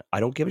cabinet. I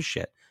don't give a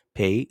shit.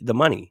 Pay the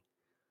money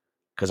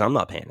because I'm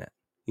not paying it.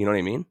 You know what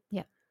I mean?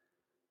 Yeah.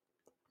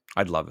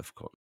 I'd love if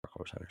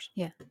co-signers.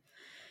 Yeah.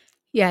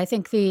 Yeah, I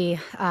think the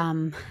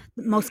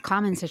most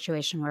common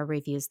situation where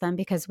we've used them,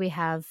 because we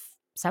have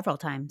several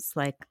times,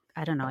 like,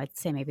 I don't know, I'd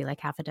say maybe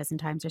like half a dozen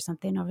times or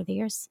something over the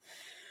years.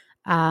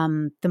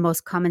 The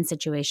most common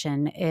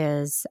situation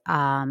is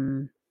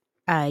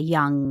a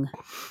young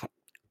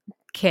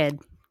kid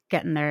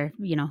getting their,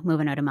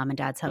 moving out of mom and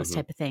dad's house Mm-hmm.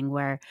 type of thing,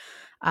 where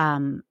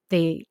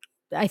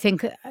I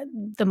think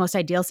the most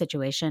ideal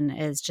situation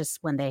is just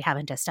when they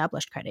haven't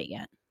established credit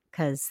yet.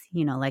 Because,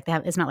 like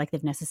it's not like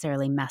they've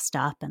necessarily messed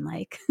up and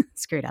like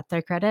screwed up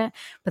their credit,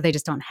 but they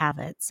just don't have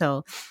it.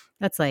 So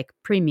that's like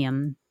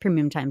premium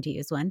time to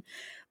use one.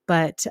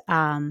 But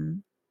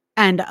and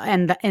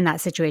in that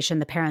situation,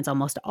 the parents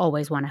almost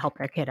always want to help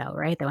their kid out,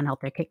 right? They want to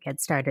help their kid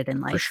get started in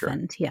life. For sure.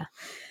 And yeah.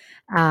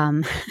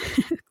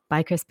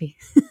 Bye, Crispy.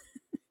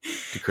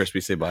 Did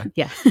Crispy say bye?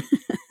 Yeah.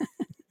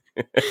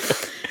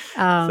 It's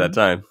that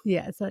time.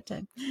 Yeah, it's that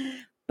time.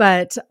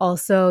 But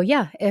also,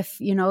 yeah, if,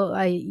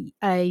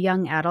 a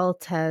young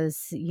adult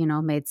has,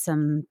 made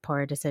some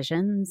poor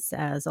decisions,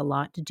 as a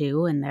lot to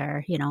do in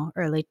their,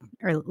 early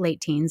or late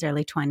teens,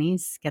 early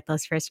 20s, get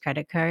those first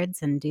credit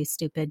cards and do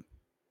stupid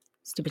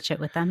shit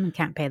with them and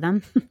can't pay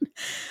them.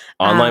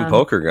 Online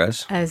poker,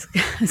 guys. I was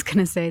going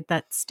to say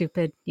that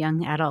stupid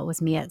young adult was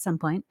me at some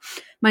point.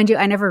 Mind you,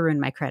 I never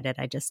ruined my credit.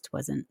 I just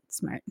wasn't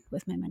smart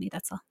with my money.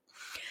 That's all.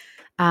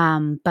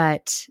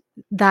 But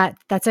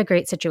that's a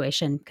great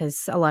situation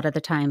because a lot of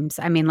the times,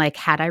 I mean, like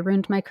had I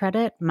ruined my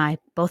credit,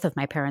 both of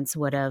my parents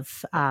would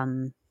have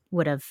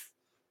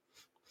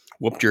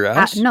Whooped your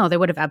ass? no, they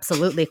would have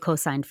absolutely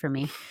co-signed for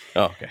me.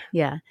 Oh, okay.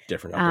 Yeah.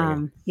 Different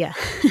upbringing. Yeah.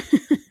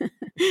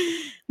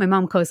 My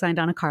mom co-signed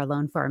on a car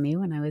loan for me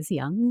when I was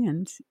young.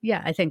 And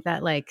yeah, I think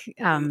that like,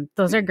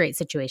 those are great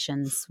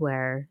situations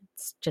where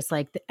it's just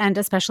like, and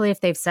especially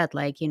if they've said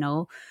like, you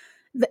know,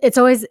 it's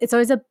always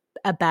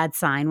a bad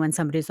sign when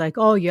somebody's like,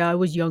 oh yeah, I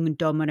was young and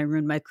dumb when I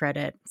ruined my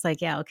credit. It's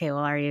like, yeah, okay, well,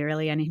 are you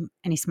really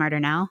any smarter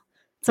now?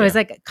 So it's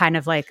like kind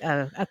of like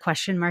a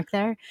question mark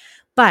there.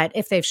 But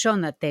if they've shown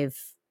that they've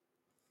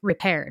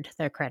repaired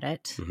their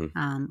credit,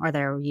 or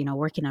they're, you know,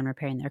 working on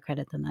repairing their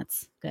credit, then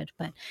that's good.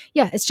 But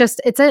yeah, it's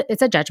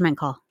a judgment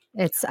call.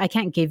 I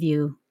can't give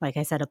you, like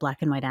I said, a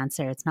black and white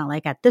answer. It's not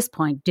like at this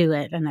point do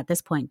it and at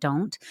this point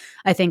don't.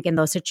 I think in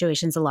those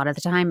situations, a lot of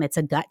the time it's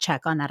a gut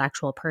check on that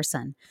actual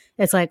person.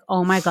 It's like,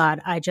 oh my God,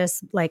 I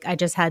just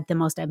had the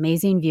most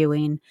amazing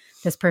viewing.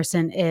 This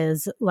person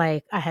is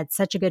like, I had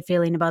such a good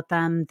feeling about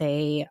them.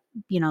 They,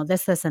 you know,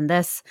 this, and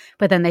this,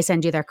 but then they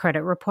send you their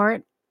credit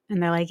report.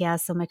 And they're like, yeah,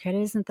 so my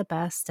credit isn't the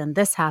best. And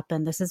this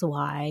happened. This is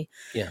why.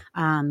 Yeah.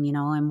 You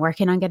know, I'm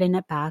working on getting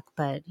it back,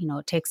 but, you know,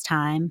 it takes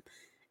time.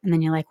 And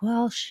then you're like,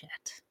 well,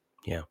 shit.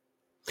 Yeah.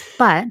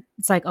 But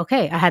it's like,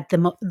 okay, I had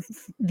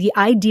the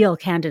ideal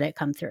candidate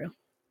come through.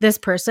 This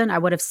person I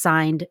would have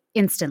signed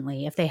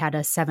instantly if they had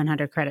a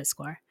 700 credit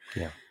score.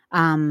 Yeah.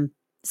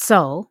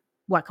 So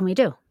what can we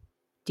do?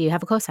 Do you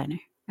have a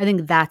cosigner? I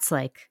think that's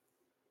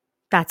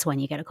when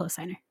you get a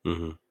cosigner.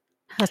 It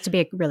has to be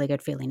a really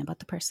good feeling about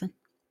the person.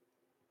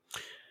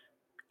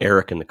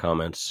 Eric in the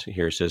comments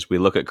here says, we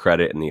look at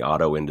credit in the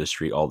auto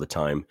industry all the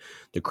time.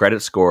 The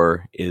credit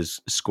score is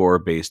score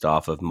based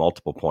off of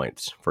multiple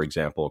points. For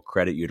example,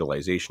 credit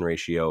utilization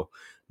ratio,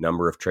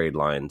 number of trade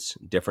lines,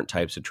 different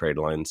types of trade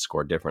lines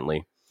score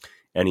differently.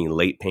 Any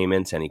late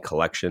payments, any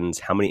collections,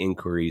 how many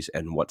inquiries,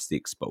 and what's the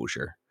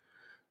exposure?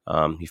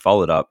 He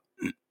followed up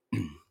a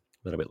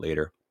little bit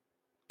later.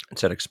 It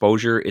said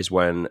exposure is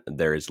when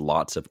there is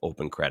lots of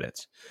open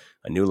credits.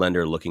 A new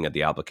lender looking at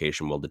the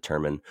application will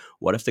determine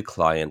what if the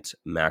client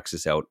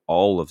maxes out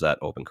all of that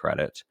open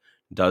credit.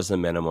 Does the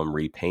minimum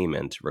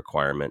repayment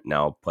requirement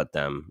now put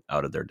them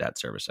out of their debt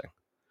servicing?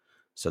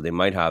 So they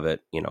might have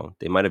it, you know,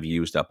 they might have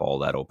used up all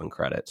that open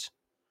credit.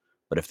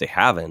 But if they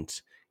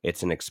haven't,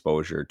 it's an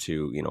exposure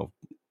to, you know,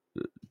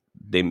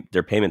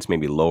 their payments may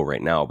be low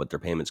right now, but their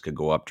payments could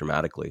go up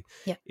dramatically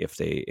if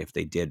they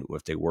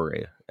were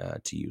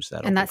to use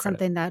that. And that's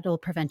something that will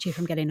prevent you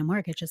from getting a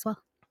mortgage as well.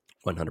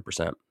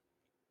 100%.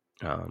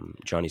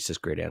 Johnny says,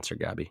 great answer,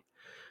 Gabby.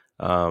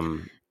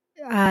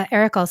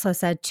 Eric also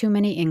said, too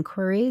many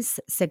inquiries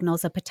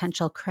signals a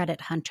potential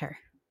credit hunter.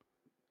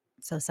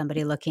 So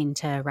somebody looking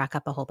to rack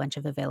up a whole bunch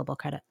of available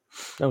credit.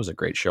 That was a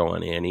great show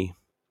on Annie.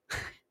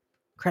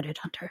 Credit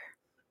hunter.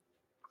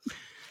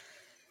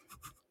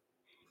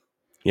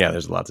 Yeah,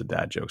 there's lots of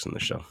dad jokes in the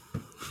show.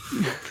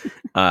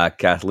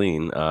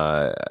 Kathleen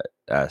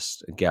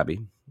asked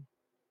Gabby,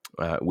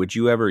 would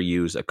you ever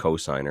use a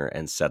cosigner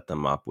and set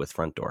them up with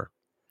Front Door?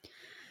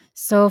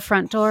 So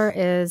Front Door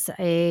is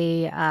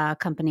a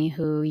company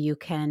who you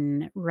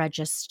can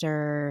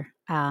register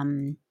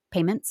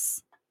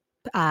payments,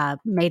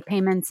 made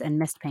payments and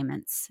missed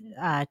payments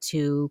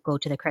to go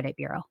to the credit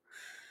bureau.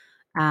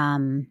 Go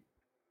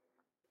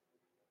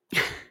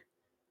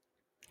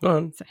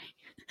on. Sorry.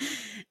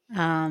 So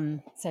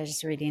I was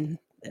just reading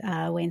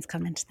Wayne's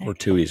comment there. We're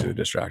too easily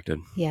distracted.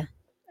 Yeah.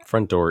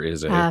 Front Door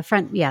is a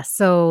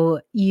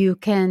so you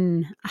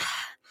can.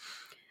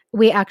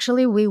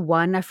 We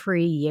won a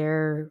free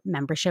year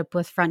membership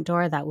with Front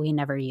Door that we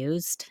never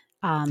used.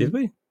 Did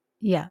we?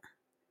 Yeah.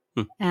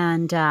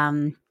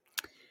 And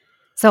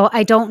so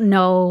I don't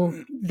know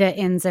the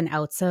ins and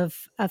outs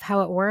of how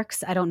it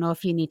works. I don't know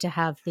if you need to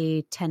have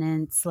the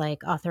tenant's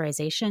like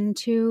authorization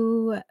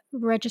to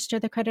register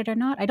the credit or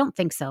not. I don't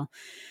think so.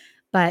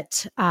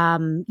 But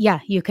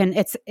yeah, you can.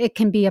 It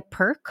can be a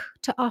perk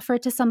to offer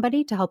to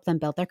somebody to help them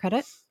build their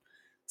credit.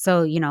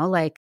 So, you know,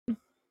 like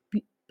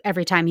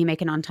every time you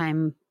make an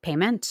on-time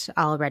payment,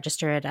 I'll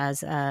register it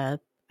as a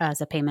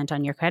payment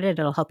on your credit.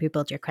 It'll help you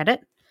build your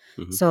credit.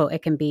 So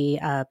it can be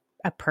a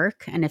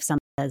perk. And if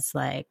somebody says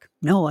like,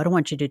 no, I don't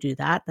want you to do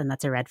that, then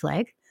that's a red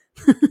flag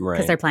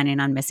because they're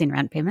planning on missing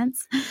rent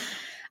payments.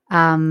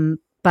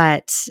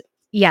 But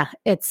yeah,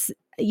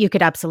 you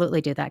could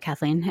absolutely do that,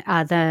 Kathleen.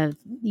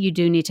 You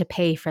do need to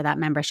pay for that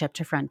membership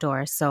to Front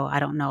Door. So I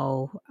don't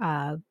know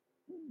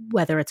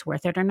whether it's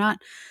worth it or not.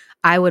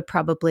 I would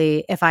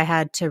probably, if I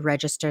had to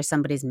register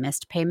somebody's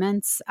missed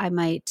payments, I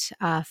might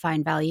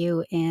find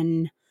value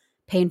in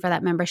paying for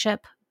that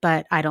membership.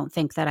 But I don't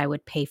think that I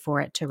would pay for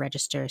it to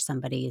register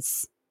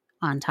somebody's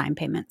on-time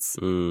payments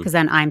because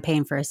then I'm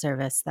paying for a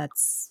service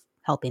that's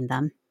helping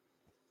them,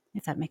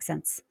 if that makes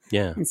sense.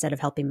 Yeah. Instead of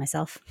helping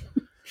myself.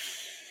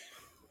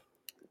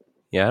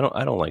 Yeah,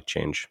 I don't like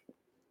change.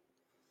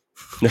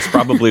 That's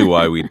probably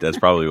why we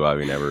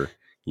never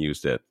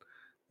used it.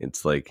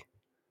 It's like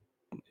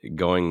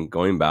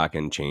going back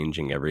and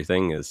changing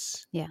everything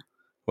is Yeah.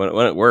 when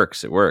it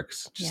works, it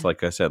works. Just Yeah.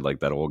 like I said, like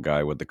that old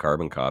guy with the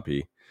carbon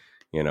copy,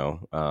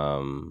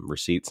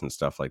 receipts and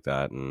stuff like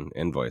that and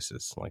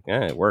invoices. Like,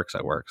 it works.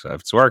 It works.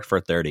 If it's worked for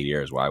 30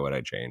 years, why would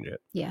I change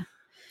it? Yeah.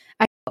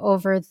 I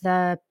over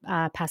the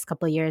past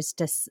couple of years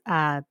just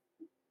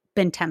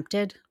been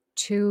tempted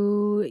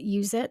to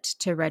use it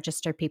to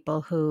register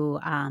people who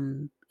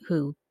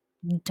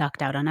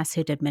ducked out on us,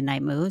 who did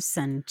midnight moves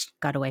and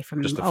got away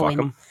from Just to fuck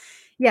them.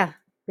 Yeah,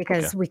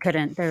 because Okay. we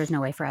couldn't. There was no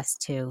way for us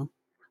to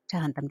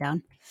hunt them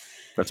down.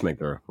 Let's make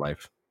their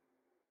life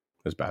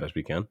as bad as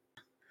we can.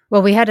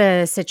 Well, we had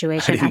a I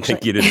situation. didn't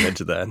think you'd admit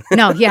to that.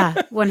 No, yeah,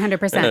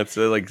 100%. It's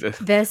like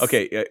This.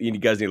 Okay, you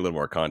guys need a little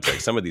more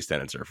context. Some of these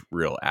tenants are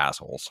real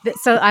assholes.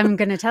 So I'm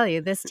going to tell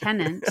you, this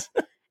tenant.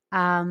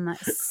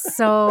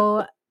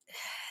 So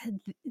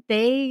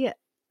they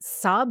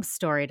sob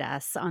storied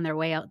us on their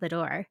way out the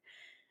door,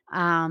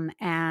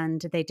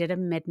 and they did a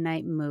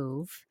midnight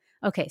move.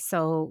 Okay,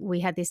 so we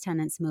had these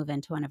tenants move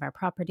into one of our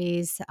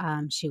properties.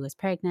 She was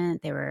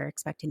pregnant. They were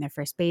expecting their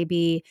first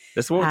baby.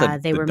 This one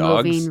with they the were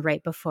dogs? moving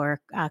right before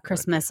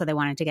Christmas, so they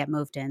wanted to get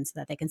moved in so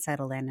that they can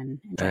settle in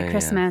and enjoy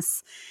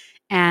Christmas.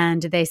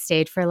 And they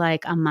stayed for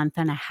like a month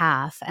and a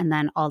half, and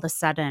then all of a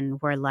sudden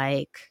we're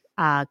like,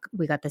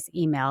 we got this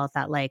email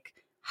that like,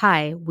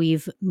 "Hi,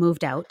 we've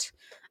moved out,"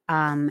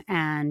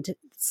 and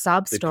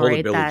sob story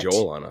they pulled a Billy that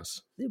Joel on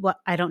us. What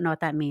I don't know what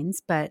that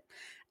means, but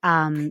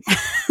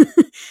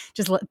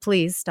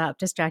please stop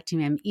distracting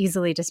me. I'm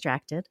easily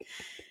distracted.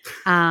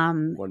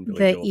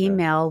 The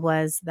email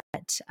was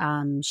that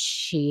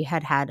she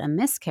had had a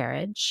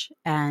miscarriage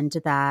and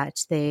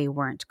that they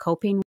weren't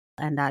coping well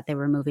and that they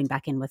were moving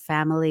back in with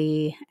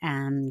family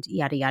and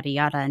yada, yada,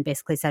 yada, and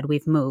basically said,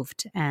 "We've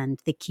moved and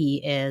the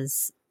key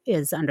is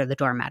under the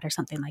doormat," or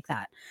something like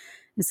that.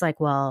 It's like,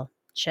 well,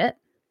 shit.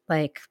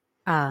 Like,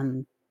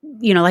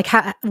 like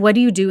what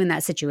do you do in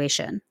that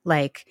situation?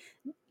 Like,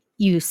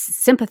 you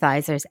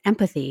sympathize, there's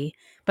empathy,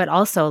 but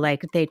also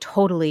like they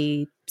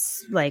totally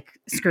like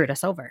screwed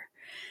us over.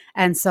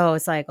 And so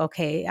it's like,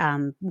 okay,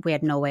 we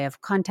had no way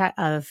of contact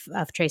of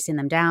tracing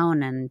them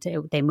down, and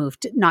they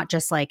moved not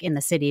just like in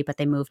the city, but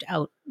they moved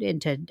out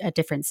into a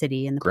different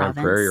city in the Grand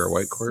province. Prairie or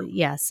Whitecourt?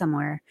 Yeah,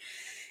 somewhere.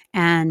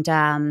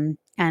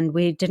 And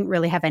we didn't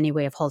really have any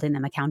way of holding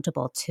them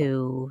accountable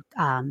to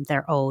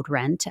their owed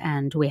rent.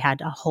 And we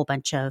had a whole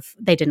bunch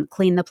they didn't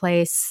clean the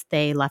place.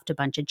 They left a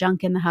bunch of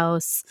junk in the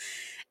house.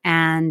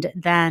 And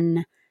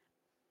then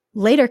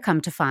later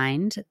come to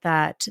find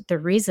that the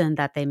reason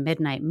that they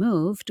midnight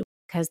moved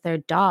because their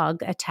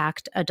dog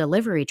attacked a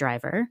delivery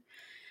driver.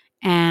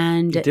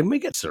 And didn't we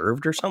get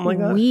served or something like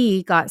that?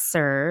 We got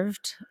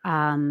served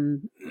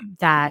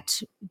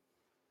that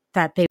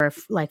they were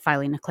like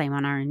filing a claim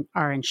on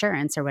our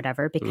insurance or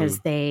whatever, because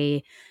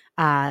they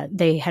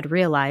had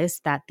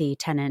realized that the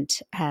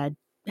tenant had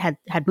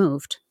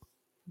moved.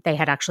 They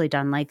had actually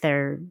done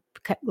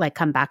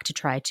come back to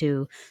try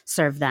to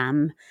serve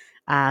them.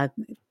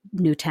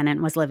 New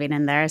tenant was living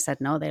in there,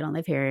 said, no, they don't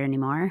live here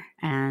anymore.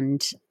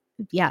 And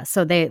yeah,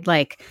 so they,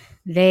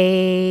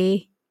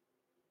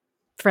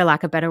 for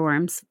lack of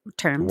better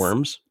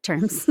terms,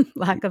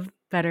 lack of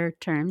better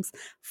terms,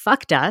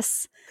 fucked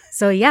us.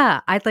 So yeah,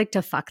 I'd like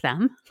to fuck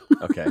them.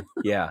 Okay.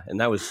 Yeah. And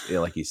that was,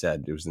 like you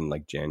said, it was in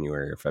like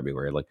January or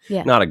February,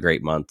 not a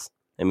great month.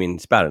 I mean,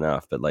 it's bad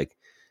enough, but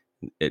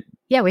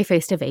we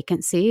faced a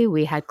vacancy.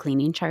 We had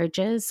cleaning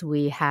charges.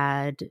 We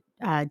had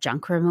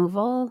junk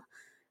removal.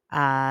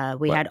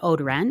 We had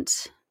owed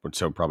rent.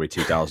 So probably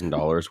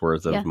 $2,000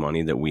 worth of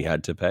money that we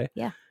had to pay.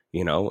 Yeah.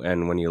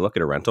 And when you look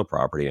at a rental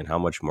property and how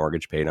much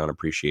mortgage paid on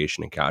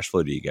appreciation and cash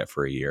flow do you get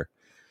for a year,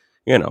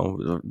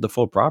 the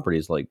full property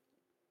is like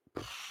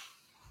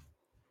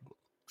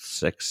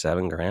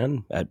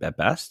 $6,000-7,000 at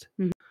best.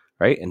 Mm-hmm.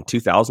 Right. And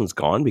 2,000's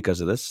gone because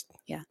of this.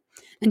 Yeah.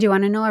 And do you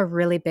want to know a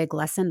really big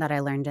lesson that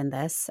I learned in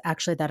this,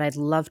 actually, that I'd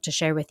love to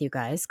share with you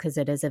guys, because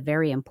it is a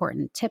very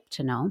important tip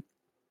to know,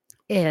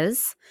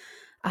 is,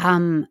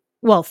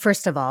 well,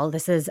 first of all,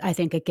 this is, I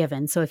think, a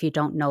given. So if you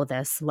don't know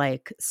this,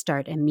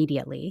 start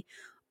immediately.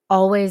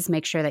 Always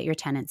make sure that your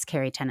tenants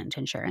carry tenant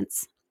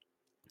insurance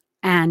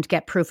and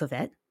get proof of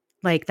it.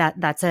 Like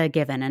that's a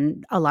given.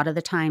 And a lot of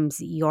the times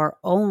your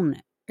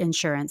own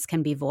insurance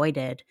can be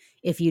voided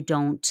if you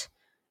don't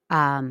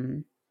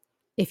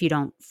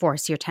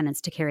force your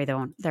tenants to carry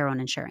their own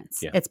insurance.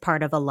 Yeah. It's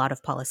part of a lot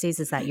of policies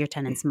is that your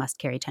tenants must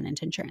carry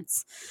tenant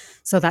insurance.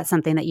 So that's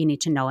something that you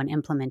need to know and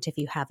implement if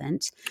you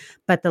haven't.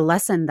 But the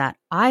lesson that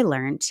I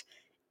learned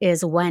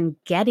is when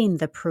getting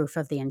the proof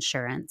of the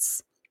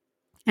insurance,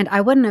 and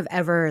I wouldn't have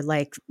ever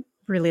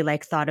really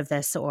thought of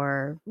this,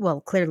 or,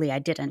 well, clearly I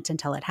didn't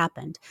until it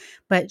happened,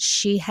 but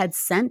she had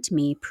sent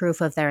me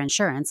proof of their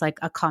insurance, like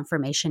a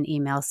confirmation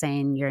email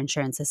saying your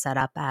insurance is set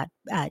up at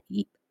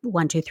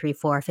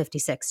 1234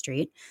 56th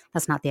Street.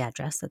 That's not the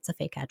address. That's a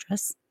fake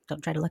address.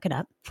 Don't try to look it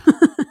up.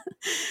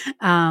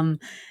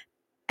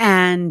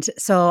 And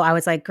so I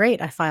was like, great.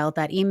 I filed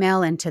that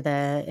email into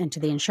the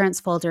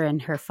insurance folder in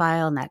her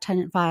file, in that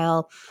tenant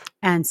file.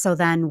 And so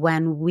then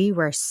when we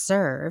were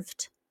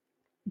served,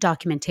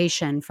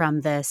 documentation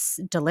from this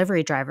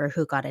delivery driver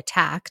who got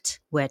attacked,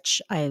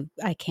 which I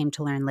came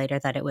to learn later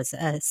that it was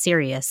a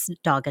serious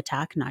dog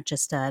attack, not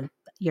just a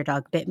your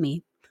dog bit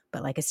me,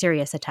 but like a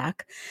serious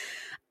attack.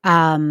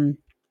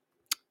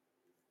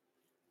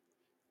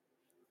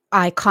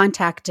 I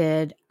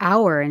contacted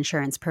our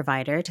insurance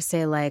provider to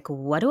say, like,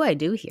 what do I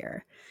do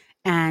here?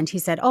 And he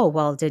said, oh,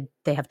 well, did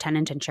they have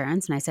tenant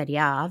insurance? And I said,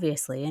 yeah,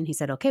 obviously. And he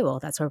said, okay, well,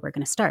 that's where we're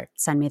going to start.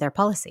 Send me their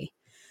policy.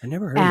 I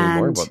never heard any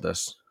more about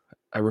this.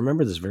 I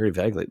remember this very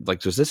vaguely.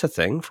 Like, was this a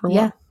thing for a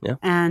while? Yeah.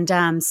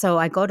 And so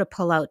I go to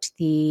pull out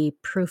the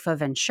proof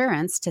of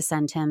insurance to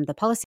send him the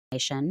policy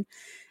information.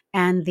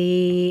 And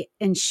the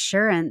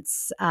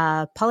insurance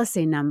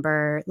policy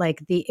number,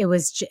 like it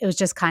was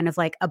just kind of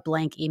like a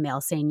blank email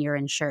saying you're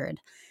insured.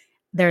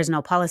 There's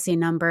no policy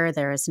number.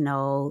 There's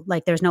no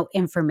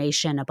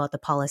information about the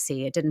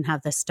policy. It didn't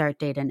have the start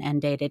date and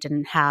end date. It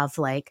didn't have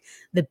like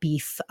the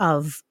beef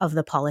of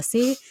the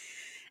policy.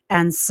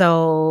 And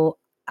so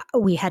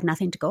we had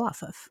nothing to go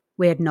off of.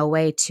 We had no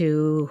way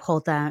to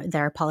hold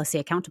their policy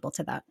accountable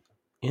to that.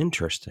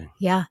 Interesting.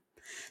 Yeah.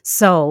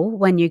 So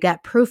when you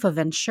get proof of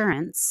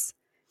insurance,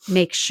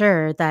 make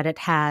sure that it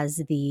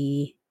has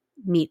the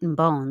meat and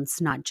bones,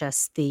 not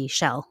just the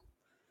shell,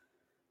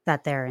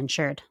 that they're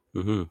insured.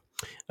 Mm-hmm.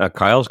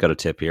 Kyle's got a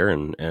tip here,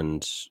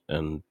 and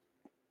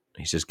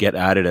he says, get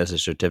added as a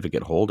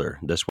certificate holder.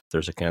 This way, if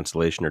there's a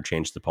cancellation or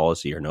change to the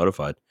policy, you're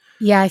notified.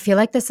 Yeah, I feel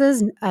like this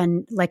is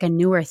like a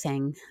newer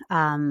thing.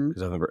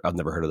 Because I've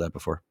never heard of that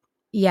before.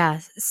 Yeah.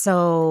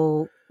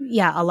 So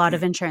yeah, a lot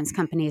of insurance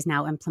companies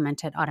now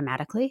implement it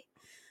automatically.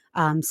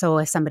 So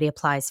if somebody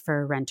applies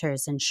for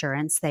renter's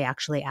insurance, they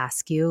actually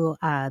ask you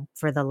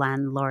for the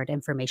landlord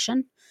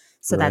information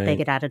so that they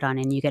get added on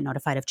and you get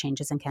notified of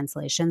changes and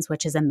cancellations,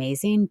 which is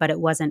amazing, but it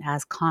wasn't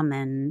as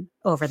common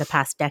over the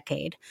past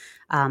decade.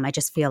 I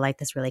just feel like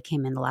this really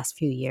came in the last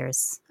few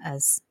years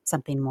as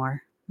something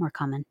more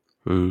common.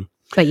 Mm.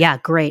 But yeah,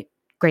 great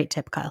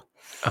tip, Kyle.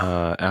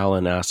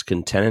 Alan asks,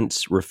 can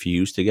tenants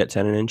refuse to get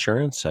tenant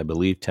insurance? I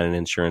believe tenant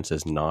insurance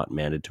is not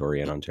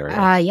mandatory in Ontario.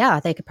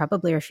 Yeah, they could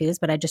probably refuse,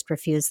 but I just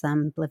refuse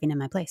them living in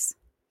my place.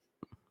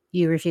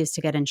 You refuse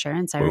to get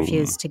insurance, I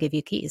refuse to give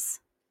you keys.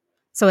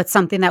 So it's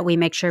something that we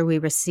make sure we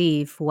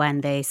receive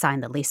when they sign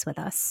the lease with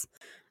us.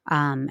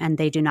 And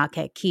they do not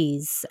get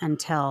keys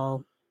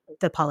until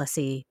the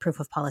proof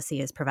of policy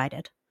is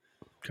provided.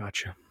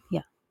 Gotcha.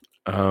 Yeah.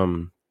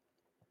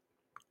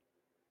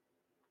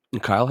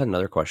 Kyle had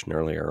another question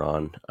earlier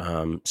on,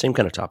 same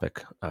kind of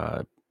topic,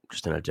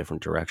 just in a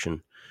different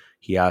direction.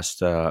 He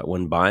asked,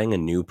 when buying a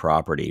new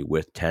property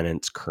with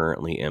tenants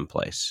currently in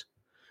place,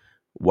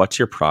 what's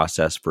your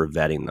process for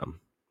vetting them?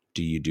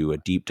 Do you do a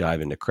deep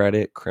dive into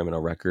credit, criminal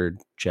record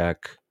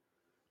check,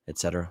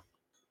 etc.?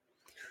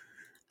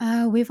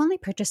 We've only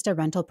purchased a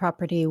rental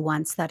property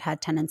once that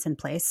had tenants in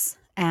place,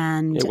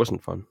 and it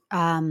wasn't fun.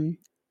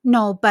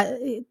 No,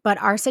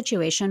 but our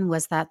situation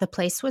was that the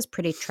place was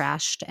pretty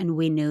trashed, and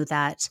we knew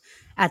that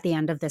at the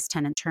end of this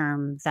tenant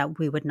term that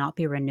we would not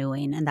be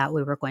renewing and that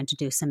we were going to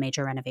do some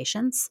major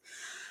renovations.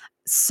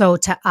 So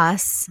to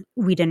us,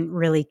 we didn't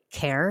really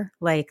care.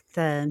 Like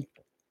the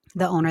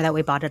owner that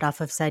we bought it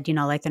off of said,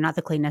 like they're not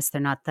the cleanest,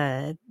 they're not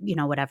the,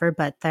 whatever,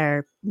 but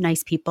they're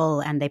nice people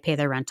and they pay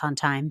their rent on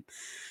time.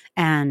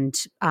 And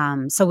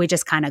so we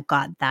just kind of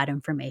got that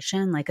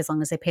information. Like, as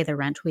long as they pay the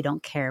rent, we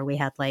don't care. We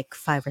had like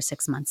 5 or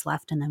 6 months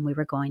left, and then we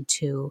were going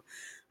to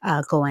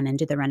go in and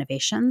do the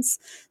renovations.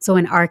 So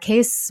in our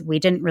case, we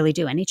didn't really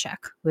do any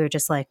check. We were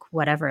just like,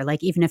 whatever.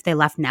 Like, even if they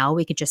left now,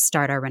 we could just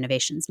start our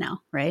renovations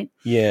now, right?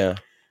 Yeah.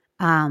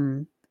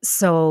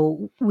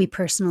 So we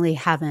personally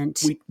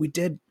haven't. We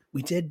did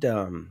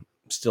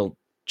still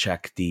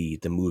check the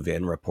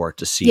move-in report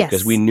to see,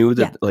 because we knew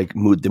that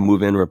the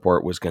move-in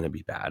report was going to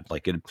be bad.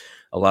 Like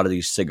a lot of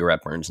these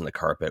cigarette burns in the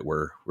carpet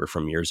were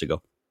from years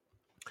ago.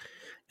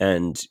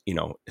 And,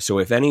 so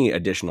if any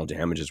additional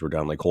damages were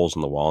done, like holes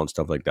in the wall and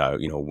stuff like that,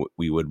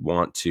 we would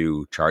want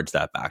to charge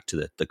that back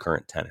to the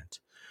current tenant.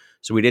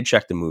 So we did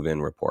check the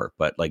move-in report,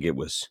 but it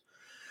was,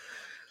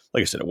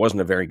 like I said, it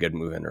wasn't a very good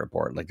move-in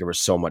report. Like, there was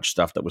so much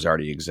stuff that was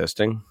already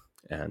existing.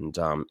 And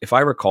if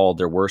I recall,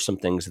 there were some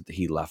things that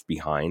he left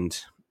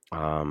behind.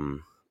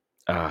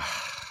 I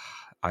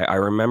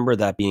remember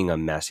that being a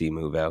messy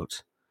move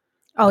out.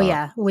 Oh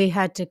yeah, we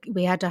had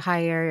to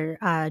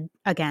hire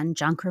again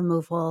junk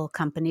removal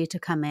company to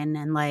come in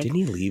and Didn't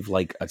he leave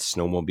like a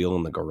snowmobile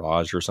in the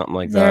garage or something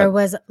like that?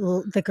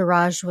 The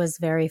garage was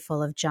very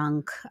full of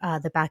junk.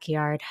 The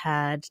backyard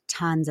had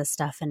tons of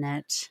stuff in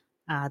it.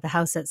 The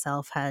house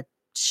itself had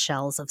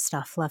shells of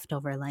stuff left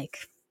over.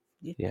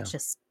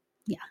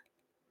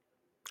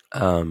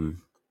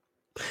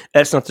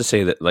 That's not to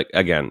say that, like,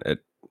 again, I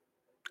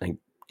think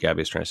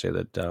Gabby's trying to say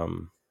that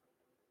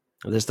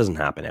this doesn't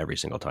happen every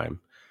single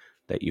time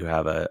that you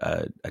have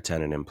a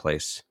tenant in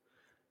place.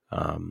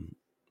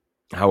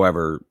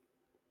 However,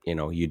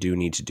 you do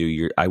need to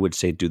do I would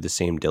say do the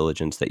same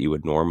diligence that you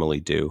would normally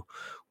do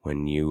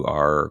when you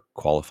are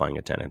qualifying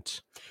a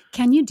tenant.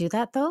 Can you do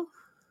that though?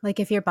 Like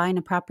if you're buying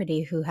a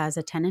property who has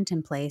a tenant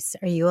in place,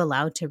 are you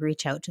allowed to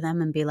reach out to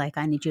them and be like,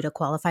 I need you to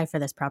qualify for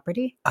this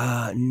property?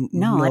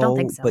 No, I don't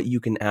think No, so. but you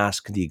can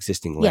ask the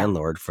existing Yeah.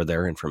 landlord for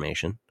their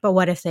information. But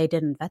what if they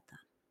didn't vet them?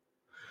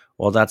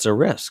 Well, that's a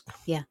risk.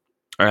 Yeah.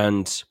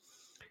 And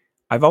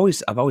I've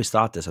always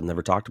thought this. I've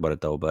never talked about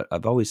it though, but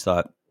I've always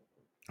thought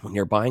when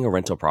you're buying a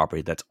rental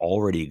property that's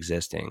already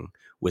existing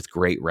with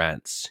great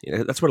rents,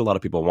 that's what a lot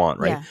of people want,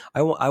 right?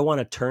 Yeah. I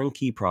want a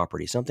turnkey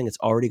property, something that's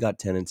already got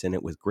tenants in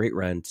it with great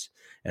rents,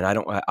 and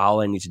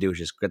all I need to do is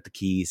just get the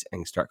keys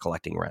and start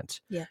collecting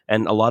rent. Yeah.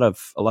 And a lot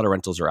of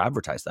rentals are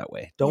advertised that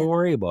way. Don't Yeah.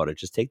 worry about it.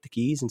 Just take the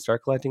keys and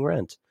start collecting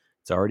rent.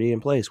 It's already in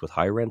place with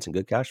high rents and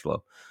good cash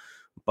flow.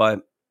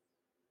 But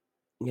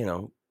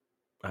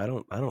I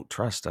don't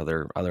trust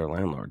other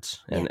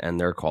landlords and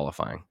they're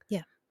qualifying.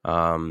 Yeah.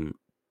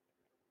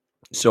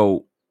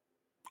 So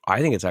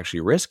I think it's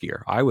actually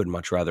riskier. I would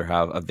much rather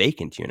have a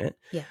vacant unit.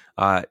 Yeah.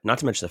 Not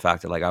to mention the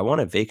fact that like I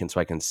want it vacant so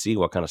I can see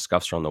what kind of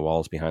scuffs are on the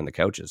walls behind the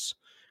couches.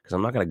 Because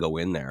I'm not going to go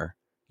in there.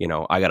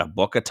 I got to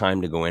book a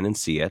time to go in and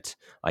see it.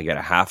 I get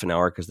a half an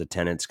hour because the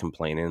tenant's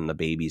complaining and the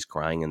baby's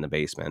crying in the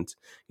basement.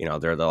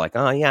 They're like,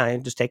 oh yeah,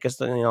 just take us,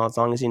 as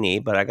long as you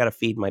need, but I got to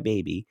feed my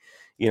baby.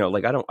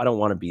 Like I don't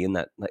want to be in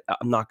that. Like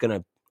I'm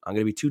going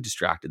to be too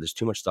distracted. There's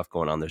too much stuff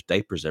going on. There's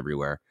diapers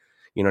everywhere.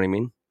 You know what I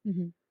mean?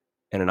 Mm-hmm.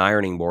 And an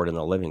ironing board in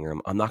the living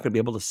room. I'm not going to be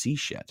able to see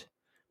shit.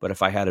 But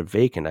if I had it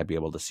vacant, I'd be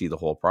able to see the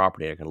whole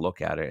property. I can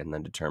look at it and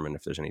then determine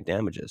if there's any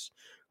damages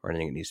or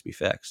anything that needs to be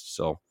fixed.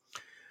 So,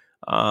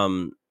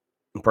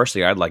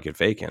 personally, I'd like it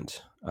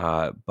vacant.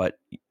 But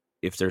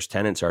if there's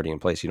tenants already in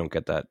place, you don't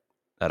get that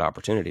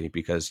opportunity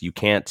because you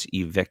can't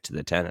evict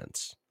the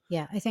tenants.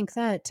 Yeah, I think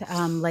that,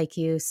 like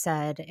you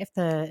said, if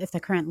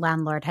the current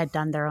landlord had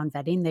done their own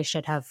vetting, they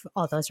should have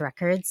all those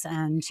records,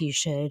 and you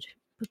should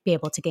be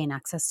able to gain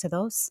access to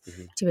those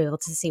to be able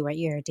to see what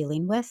you're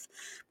dealing with.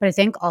 But I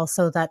think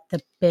also that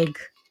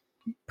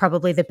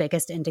probably the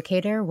biggest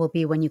indicator will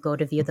be when you go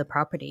to view the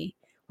property.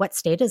 What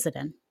state is it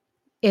in?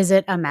 Is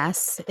it a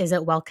mess? Is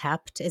it well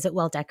kept? Is it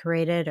well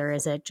decorated? Or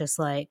is it just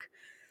like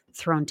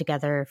thrown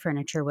together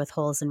furniture with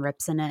holes and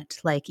rips in it?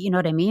 Like, you know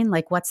what I mean?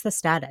 Like, what's the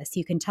status?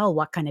 You can tell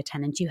what kind of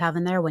tenant you have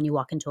in there when you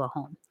walk into a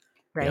home,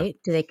 right?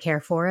 Yeah. Do they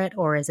care for it,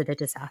 or is it a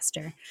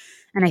disaster?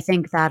 And I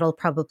think that'll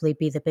probably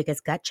be the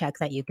biggest gut check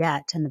that you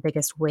get and the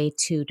biggest way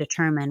to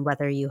determine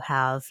whether you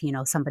have,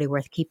 somebody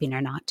worth keeping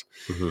or not.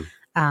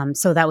 Mm-hmm.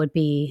 So that would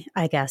be,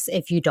 I guess,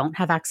 if you don't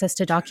have access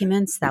to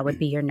documents, that would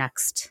be your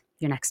next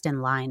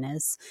in line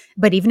is.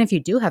 But even if you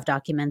do have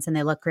documents and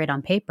they look great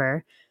on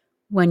paper,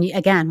 when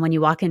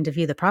you walk in to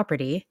view the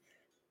property,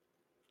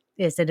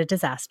 is it a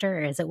disaster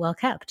or is it well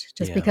kept?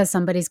 Just because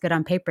somebody's good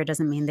on paper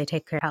doesn't mean they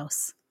take care of the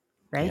house,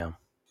 right? Yeah.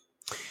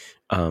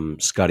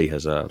 Scotty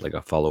has a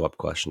follow-up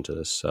question to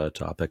this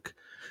topic.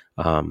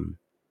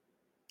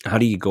 How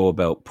do you go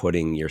about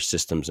putting your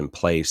systems in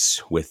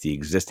place with the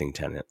existing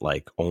tenant,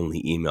 like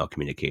only email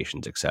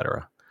communications,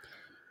 etc.?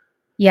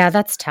 Yeah,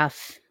 that's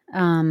tough.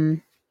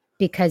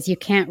 Because you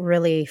can't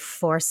really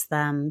force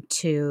them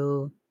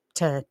to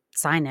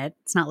sign it.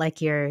 It's not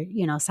like you're,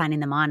 signing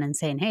them on and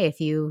saying, hey,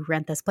 if you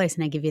rent this place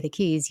and I give you the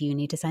keys, you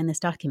need to sign this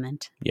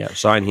document. Yeah,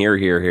 sign here,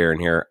 here,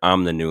 and here.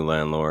 I'm the new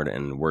landlord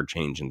and we're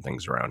changing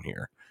things around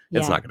here.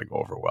 It's not going to go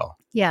over well.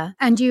 Yeah.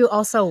 And you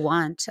also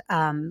want,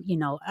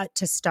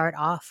 to start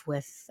off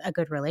with a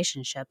good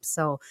relationship.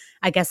 So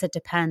I guess it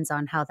depends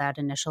on how that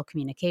initial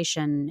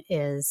communication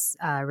is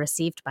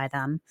received by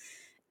them.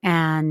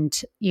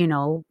 And,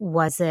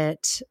 was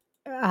it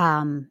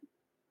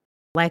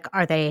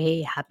are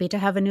they happy to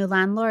have a new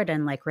landlord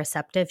and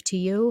receptive to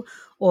you,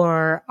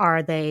 or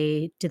are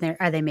they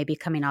maybe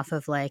coming off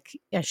of a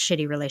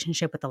shitty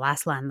relationship with the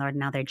last landlord and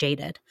now they're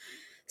jaded?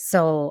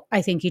 So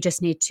I think you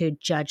just need to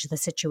judge the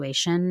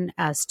situation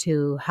as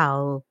to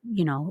how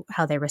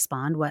they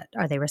respond. What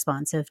are they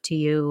responsive to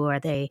you? Were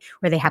they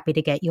happy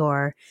to get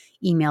your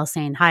email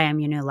saying, hi, I'm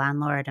your new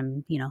landlord.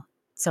 I'm,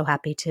 so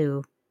happy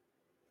to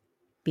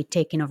be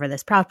taking over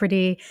this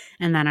property.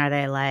 And then are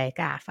they like,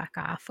 fuck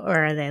off?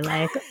 Or are they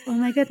like, oh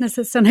my goodness,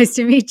 it's so nice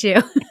to meet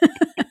you.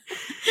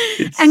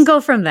 And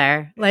go from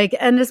there.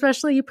 And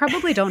especially you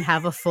probably don't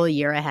have a full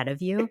year ahead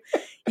of you.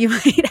 You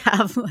might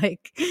have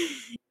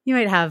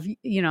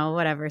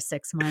whatever,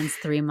 6 months,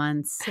 3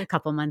 months, a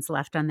couple months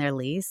left on their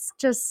lease.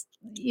 Just,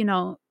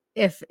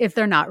 if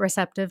they're not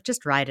receptive,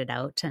 just ride it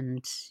out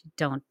and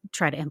don't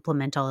try to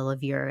implement all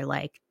of your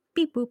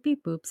beep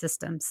boop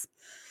systems.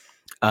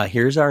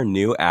 Here's our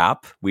new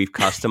app. We've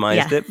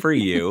customized it for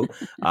you.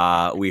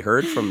 We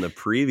heard from the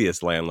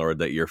previous landlord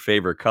that your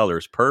favorite color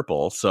is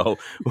purple. So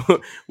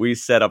we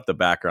set up the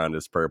background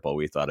as purple.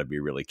 We thought it'd be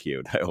really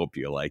cute. I hope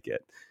you like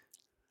it.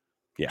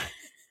 Yeah.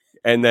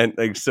 And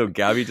then so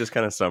Gabby just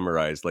kind of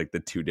summarized the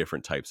two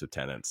different types of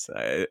tenants.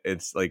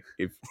 It's like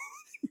if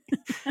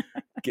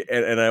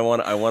and I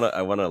want to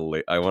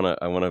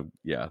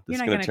yeah. You're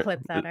not going to clip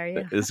that, are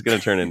you? This is going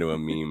to turn into a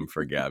meme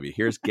for Gabby.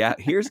 Here's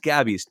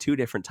Gabby's two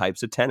different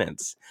types of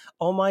tenants.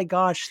 Oh my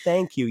gosh,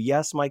 thank you.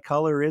 Yes, my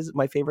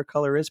favorite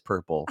color is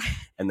purple.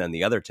 And then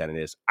the other tenant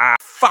is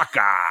fuck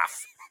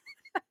off.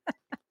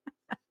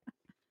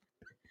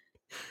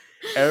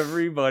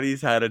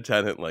 Everybody's had a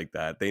tenant like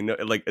that. They know,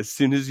 like, as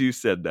soon as you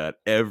said that,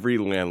 every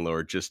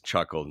landlord just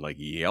chuckled, like,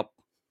 "Yep,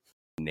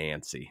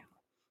 Nancy."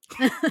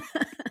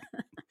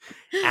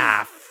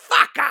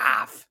 Fuck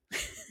off!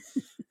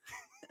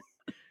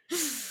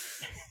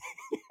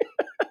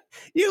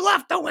 You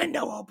left the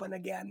window open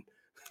again.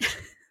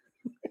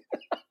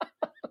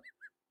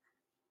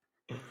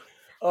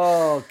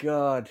 Oh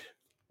God!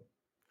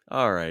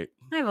 All right.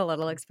 I have a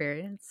little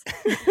experience.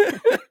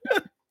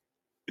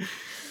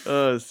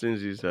 As soon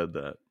as you said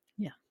that.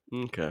 Yeah.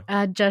 Okay.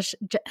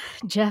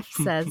 Jeff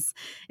says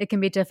it can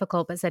be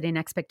difficult, but setting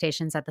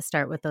expectations at the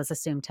start with those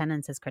assumed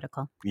tenants is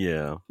critical.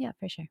 Yeah. Yeah,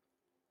 for sure.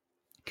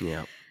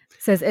 Yeah.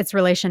 Says it's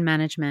relation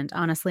management.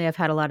 Honestly, I've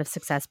had a lot of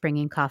success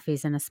bringing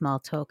coffees and a small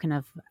token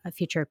of a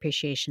future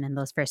appreciation in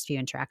those first few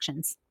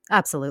interactions.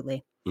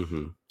 Absolutely.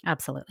 Mm-hmm.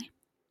 Absolutely.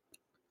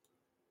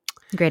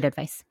 Great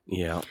advice.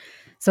 Yeah.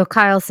 So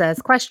Kyle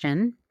says,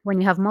 question, when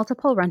you have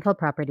multiple rental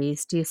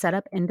properties, do you set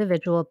up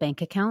individual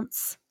bank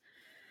accounts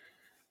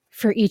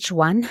for each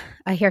one?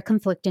 I hear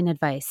conflicting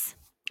advice.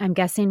 I'm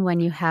guessing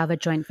when you have a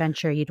joint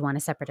venture, you'd want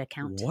a separate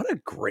account. What a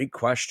great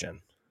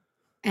question.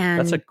 And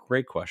That's a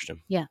great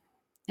question. yeah.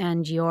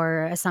 And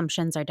your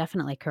assumptions are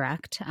definitely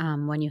correct.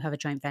 When you have a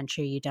joint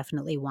venture, you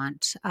definitely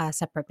want a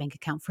separate bank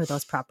account for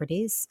those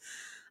properties.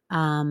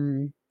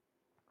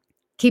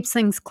 Keeps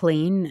things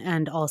clean,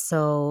 and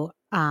also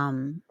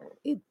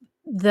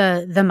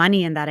the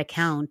money in that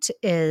account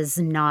is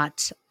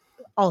not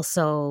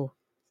also,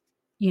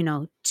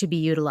 to be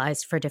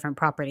utilized for different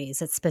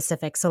properties. It's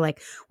specific. So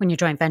like when your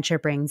joint venture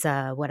brings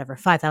a whatever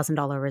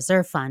 $5,000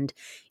 reserve fund,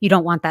 you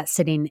don't want that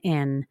sitting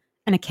in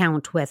an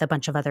account with a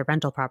bunch of other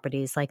rental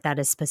properties. Like that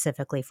is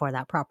specifically for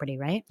that property,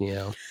 right?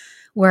 Yeah.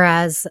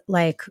 Whereas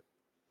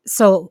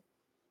so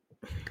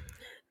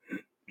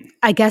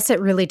I guess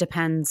it really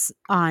depends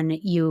on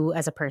you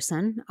as a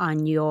person,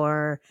 on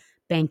your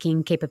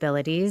banking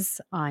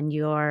capabilities, on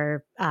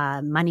your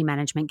money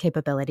management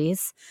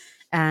capabilities,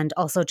 and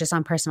also just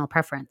on personal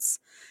preference.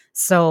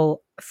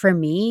 So for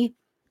me,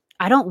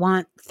 I don't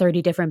want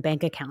 30 different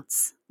bank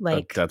accounts.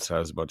 That's what I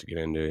was about to get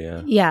into.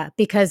 Yeah. Yeah,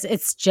 because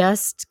it's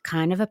just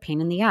kind of a pain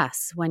in the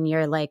ass when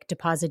you're like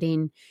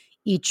depositing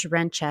each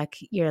rent check.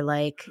 You're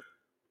like,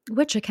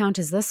 which account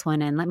is this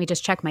one in? Let me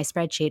just check my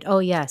spreadsheet. Oh,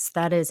 yes,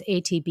 that is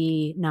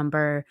ATB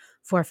number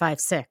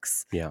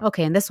 456. Yeah.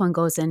 Okay, and this one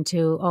goes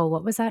into,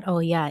 what was that? Oh,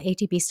 yeah,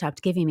 ATB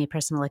stopped giving me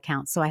personal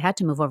accounts. So I had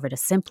to move over to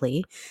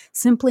Simply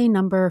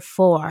number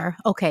 4.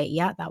 Okay,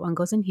 yeah, that one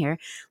goes in here.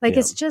 Like,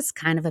 it's just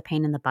kind of a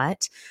pain in the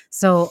butt.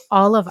 So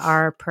all of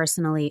our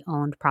personally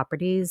owned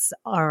properties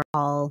are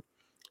all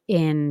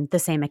in the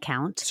same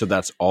account. So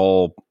that's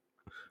all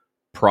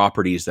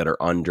properties that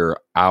are under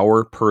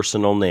our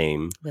personal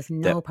name with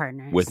no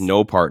partners. With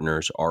no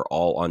partners are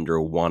all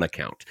under one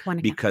account.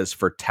 Because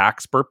for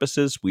tax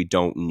purposes, we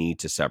don't need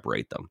to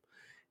separate them.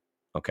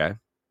 Okay.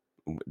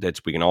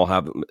 We can all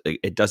have,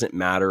 it doesn't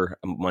matter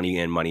money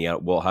in, money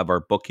out. We'll have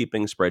our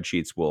bookkeeping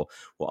spreadsheets. We'll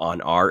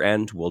on our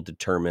end, we'll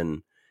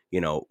determine,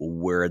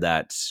 where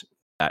that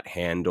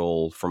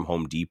handle from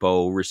Home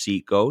Depot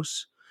receipt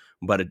goes.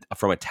 But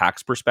from a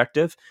tax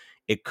perspective,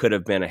 it could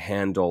have been a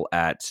handle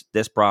at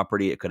this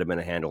property. It could have been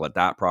a handle at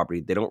that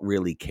property. They don't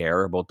really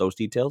care about those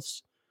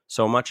details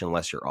so much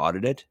unless you're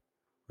audited,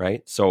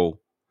 right? So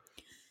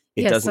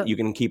it doesn't, you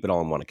can keep it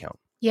all in one account.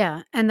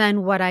 Yeah. And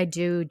then what I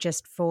do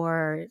just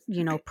for,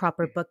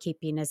 proper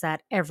bookkeeping is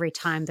that every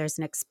time there's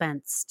an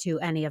expense to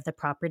any of the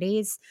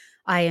properties,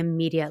 I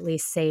immediately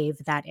save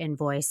that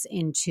invoice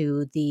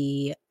into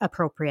the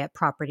appropriate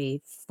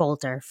property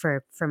folder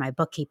for my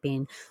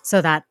bookkeeping,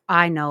 so that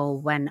I know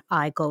when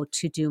I go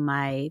to do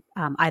my,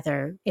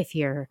 either if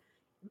you're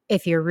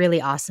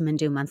really awesome and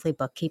do monthly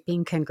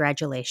bookkeeping,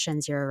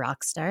 congratulations, you're a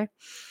rock star.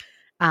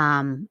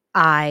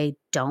 I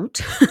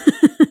don't.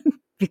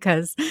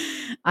 Because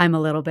I'm a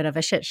little bit of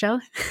a shit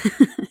show.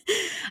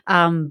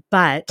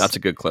 But that's a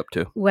good clip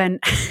too. When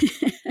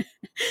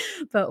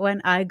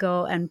I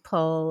go and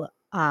pull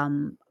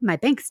my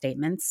bank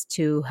statements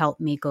to help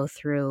me go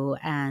through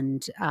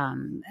and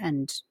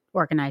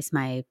organize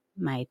my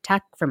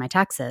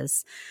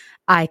taxes,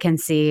 I can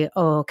see,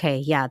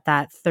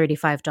 that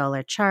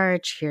 $35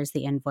 charge, here's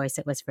the invoice,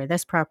 it was for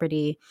this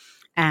property,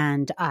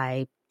 and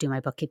I do my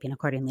bookkeeping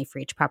accordingly for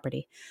each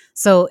property.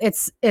 So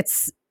it's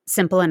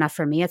simple enough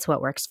for me. It's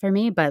what works for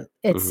me, but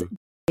it's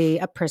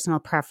a personal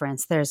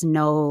preference. There's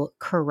no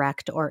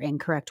correct or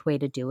incorrect way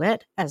to do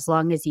it. As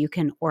long as you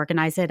can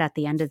organize it at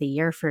the end of the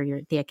year for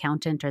the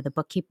accountant or the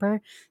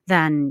bookkeeper,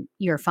 then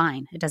you're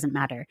fine. It doesn't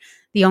matter.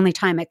 The only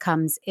time it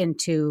comes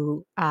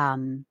into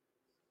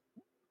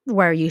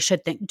where you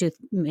should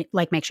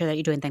make sure that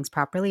you're doing things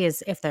properly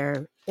is if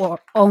they're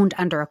owned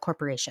under a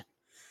corporation.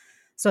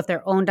 So if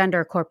they're owned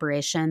under a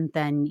corporation,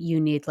 then you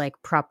need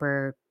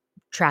proper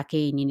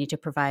tracking, you need to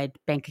provide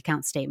bank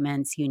account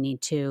statements, you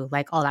need to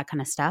all that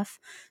kind of stuff.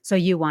 So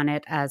you want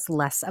it as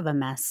less of a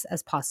mess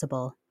as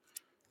possible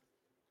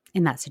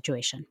in that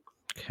situation.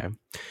 Okay.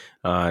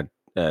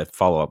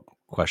 Follow-up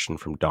question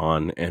from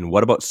Dawn. And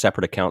what about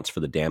separate accounts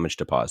for the damage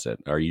deposit?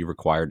 Are you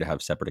required to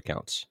have separate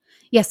accounts?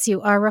 Yes,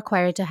 you are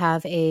required to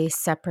have a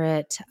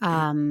separate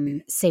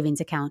savings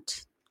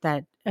account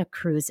that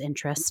accrues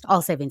interest.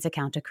 All savings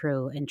account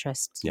accrue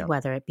interest, Yeah.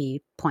 whether it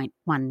be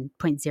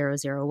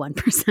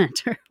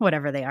 0.001% or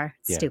whatever they are.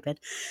 It's Yeah. stupid.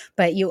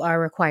 But you are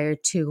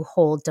required to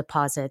hold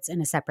deposits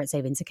in a separate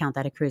savings account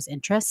that accrues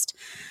interest.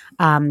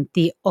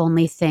 The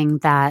only thing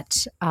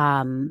that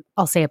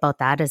I'll say about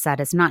that is that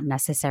it's not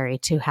necessary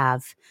to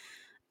have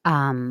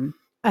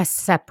a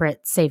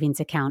separate savings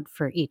account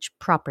for each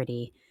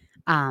property.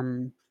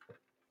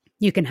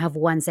 You can have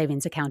one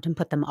savings account and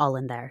put them all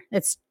in there.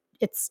 It's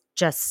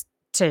just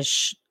to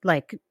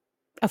like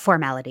a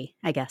formality,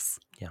 I guess.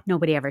 Yeah.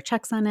 Nobody ever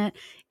checks on it.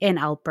 In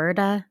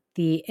Alberta,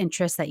 the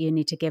interest that you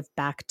need to give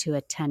back to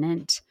a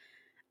tenant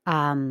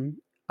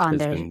on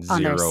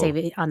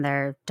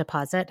their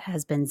deposit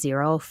has been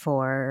zero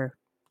for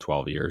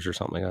 12 years or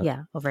something like that.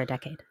 Yeah, over a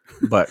decade.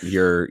 But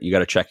you got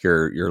to check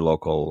your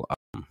local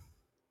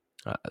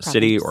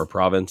city or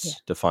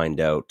province to find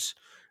out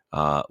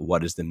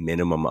what is the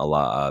minimum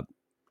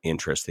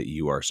interest that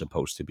you are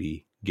supposed to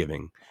be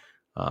giving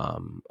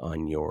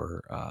on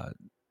your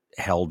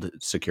held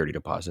security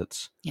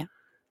deposits. Yeah.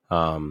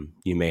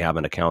 You may have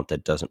an account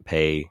that doesn't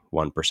pay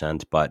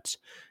 1%, but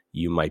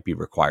you might be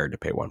required to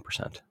pay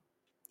 1%.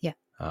 Yeah.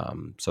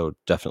 So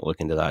definitely look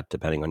into that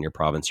depending on your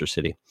province or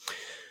city.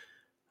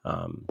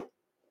 And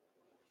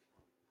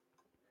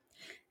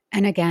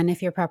again,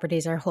 if your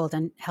properties are held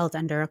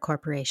under a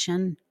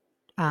corporation,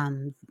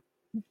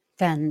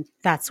 then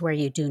that's where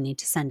you do need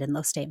to send in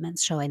those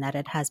statements showing that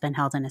it has been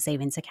held in a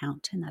savings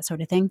account and that sort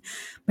of thing.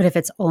 But if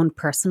it's owned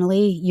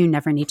personally, you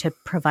never need to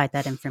provide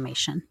that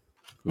information.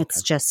 Okay.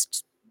 It's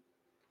just,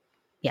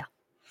 yeah.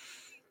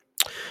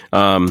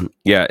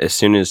 As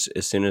soon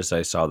as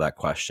I saw that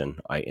question,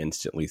 I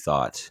instantly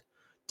thought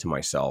to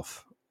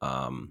myself,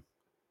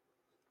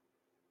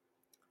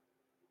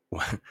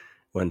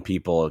 when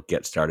people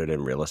get started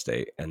in real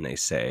estate and they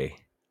say,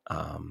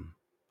 I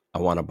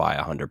want to buy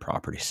 100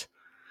 properties.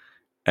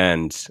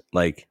 And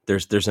like,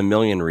 there's a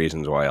million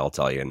reasons why I'll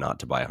tell you not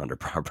to buy 100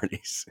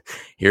 properties.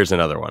 Here's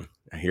another one.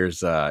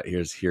 Here's the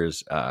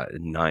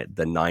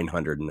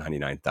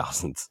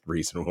 999,000th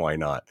reason why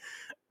not.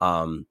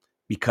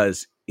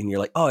 Because you're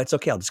like, oh, it's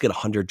okay. I'll just get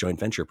 100 joint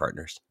venture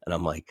partners. And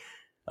I'm like,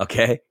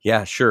 okay,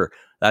 yeah, sure.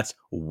 That's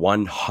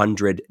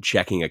 100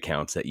 checking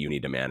accounts that you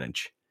need to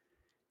manage.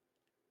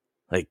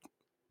 Like,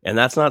 and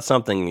that's not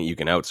something that you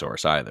can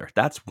outsource either.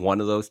 That's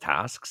one of those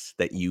tasks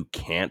that you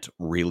can't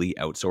really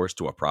outsource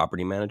to a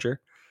property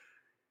manager.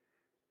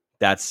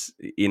 That's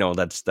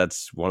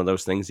one of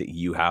those things that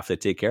you have to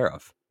take care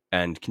of.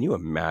 And can you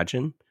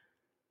imagine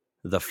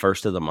the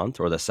first of the month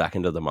or the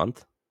second of the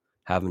month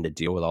having to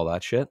deal with all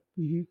that shit?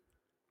 Mm-hmm.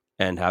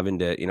 And having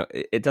to,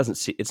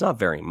 it's not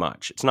very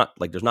much. It's not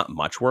like there's not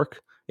much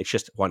work. It's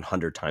just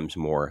 100 times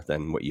more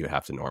than what you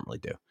have to normally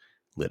do,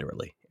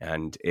 literally.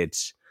 And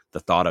the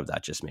thought of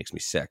that just makes me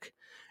sick.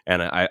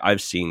 And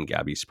I've seen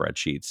Gabby's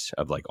spreadsheets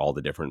of like all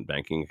the different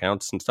banking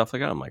accounts and stuff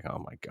like that. I'm like,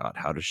 oh my God,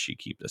 how does she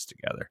keep this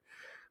together?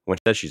 When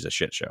she says she's a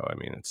shit show, I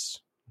mean,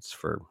 it's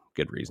for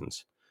good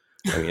reasons.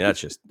 I mean,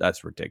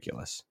 that's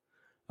ridiculous.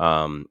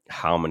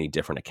 How many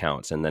different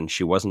accounts. And then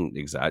she wasn't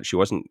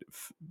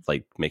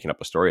like making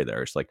up a story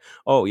there. It's like,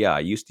 oh yeah,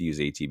 I used to use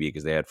ATB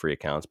because they had free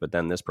accounts, but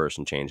then this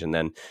person changed. And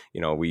then,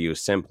 we use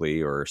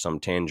Simply or some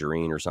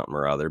Tangerine or something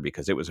or other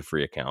because it was a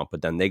free account,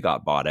 but then they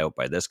got bought out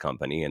by this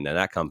company and then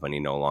that company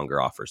no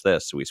longer offers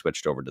this. So we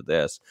switched over to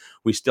this.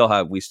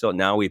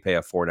 Now we pay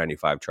a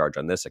 $4.95 charge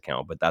on this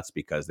account, but that's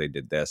because they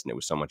did this. And it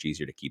was so much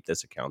easier to keep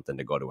this account than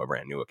to go to a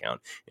brand new account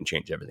and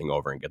change everything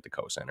over and get the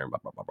co-center. Blah,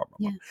 blah, blah, blah, blah.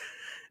 Yeah.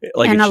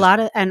 Like,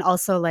 and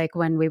also like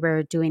when we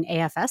were doing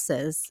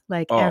AFSs,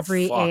 like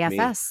every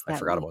AFS, I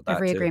forgot about that.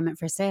 Every too. agreement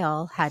for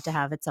sale had to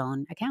have its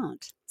own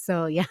account.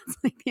 So yeah, it's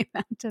like the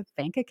amount of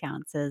bank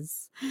accounts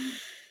is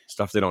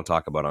stuff they don't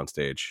talk about on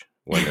stage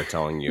when they're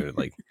telling you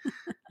like,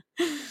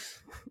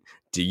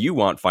 do you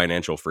want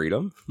financial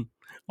freedom?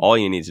 All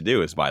you need to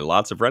do is buy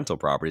lots of rental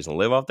properties and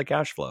live off the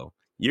cash flow.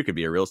 You could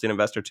be a real estate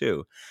investor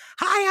too.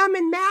 Hi, I'm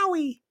in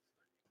Maui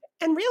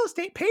and real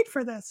estate paid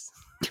for this.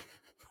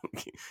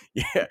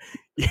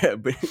 yeah,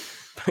 but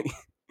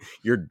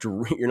you're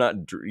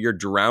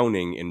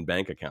drowning in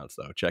bank accounts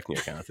though, checking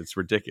accounts. It's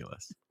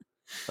ridiculous.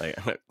 Like,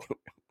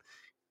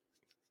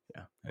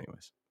 yeah.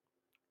 Anyways,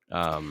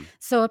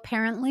 so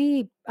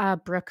apparently,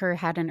 Brooker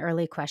had an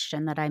early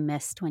question that I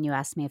missed when you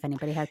asked me if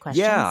anybody had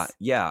questions.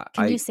 Yeah.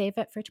 Can you save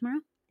it for tomorrow?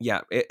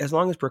 Yeah, as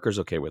long as Brooker's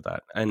okay with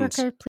that. And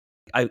Brooker, please.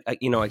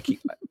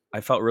 I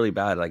felt really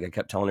bad. Like I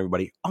kept telling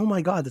everybody, "Oh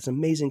my God, that's an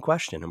amazing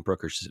question." And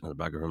Brooker's sitting in the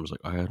back of the room was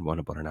like, "I had one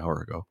about an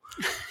hour ago,"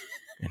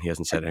 and he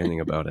hasn't said anything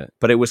about it.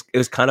 But it was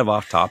kind of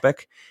off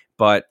topic.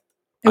 But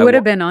it would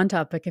have been on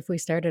topic if we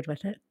started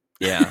with it.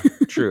 Yeah,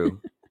 true.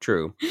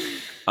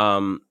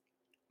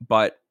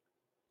 But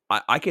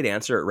I could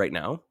answer it right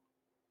now.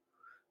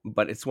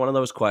 But it's one of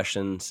those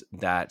questions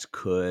that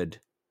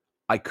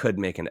I could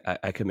make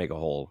a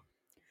whole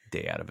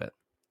day out of it.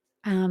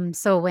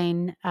 So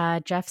Wayne,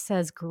 Jeff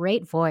says,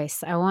 great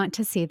voice. I want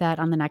to see that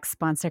on the next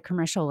sponsor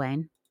commercial,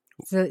 Wayne.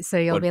 So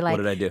you'll be like,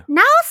 what did I do?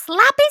 no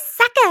sloppy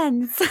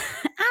seconds.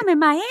 I'm in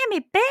Miami,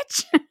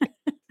 bitch.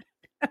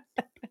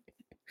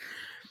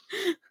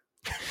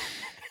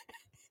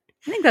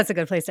 I think that's a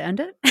good place to end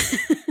it.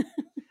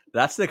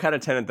 That's the kind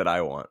of tenant that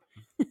I want.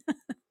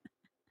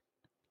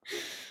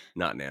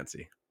 Not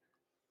Nancy.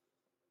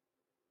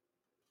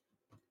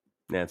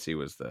 Nancy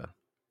was the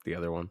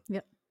other one.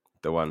 Yep.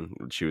 The one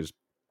she was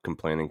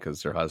complaining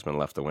because her husband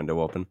left the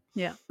window open.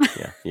 Yeah.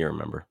 Yeah, you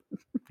remember.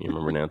 You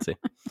remember Nancy.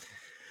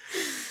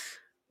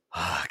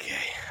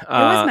 Okay. It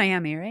was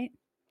Miami, right?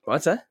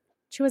 What's that?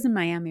 She was in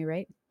Miami,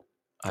 right?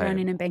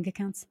 Drowning in bank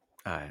accounts.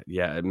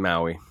 Yeah,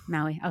 Maui.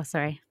 Oh,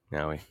 sorry.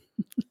 Maui.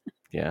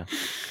 Yeah.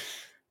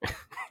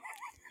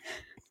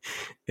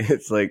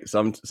 It's like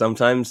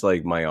sometimes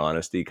like my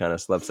honesty kind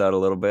of slips out a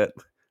little bit.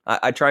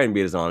 I try and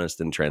be as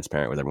honest and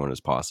transparent with everyone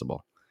as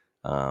possible.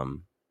 But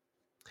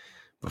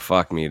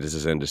fuck me, does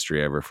this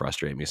industry ever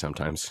frustrate me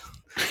sometimes?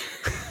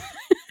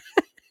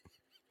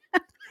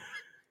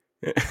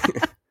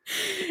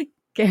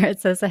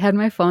 Garrett says, I had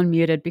my phone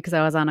muted because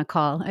I was on a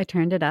call. I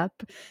turned it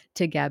up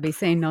to Gabby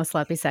saying no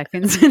sloppy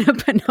seconds in a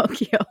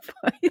Pinocchio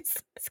voice.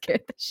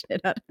 Scared the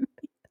shit out of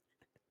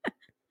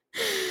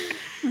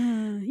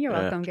me. You're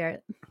welcome,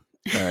 Garrett.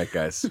 All right,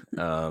 guys.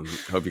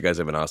 Hope you guys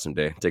have an awesome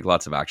day. Take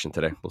lots of action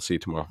today. We'll see you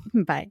tomorrow.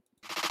 Bye.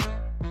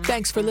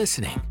 Thanks for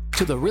listening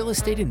to the Real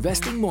Estate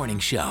Investing Morning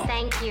Show.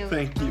 Thank you.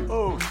 Thank you.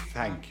 Oh,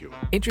 thank you.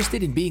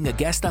 Interested in being a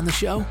guest on the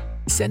show?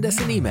 Send us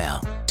an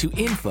email to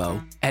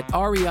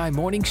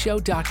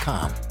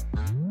info@reimorningshow.com.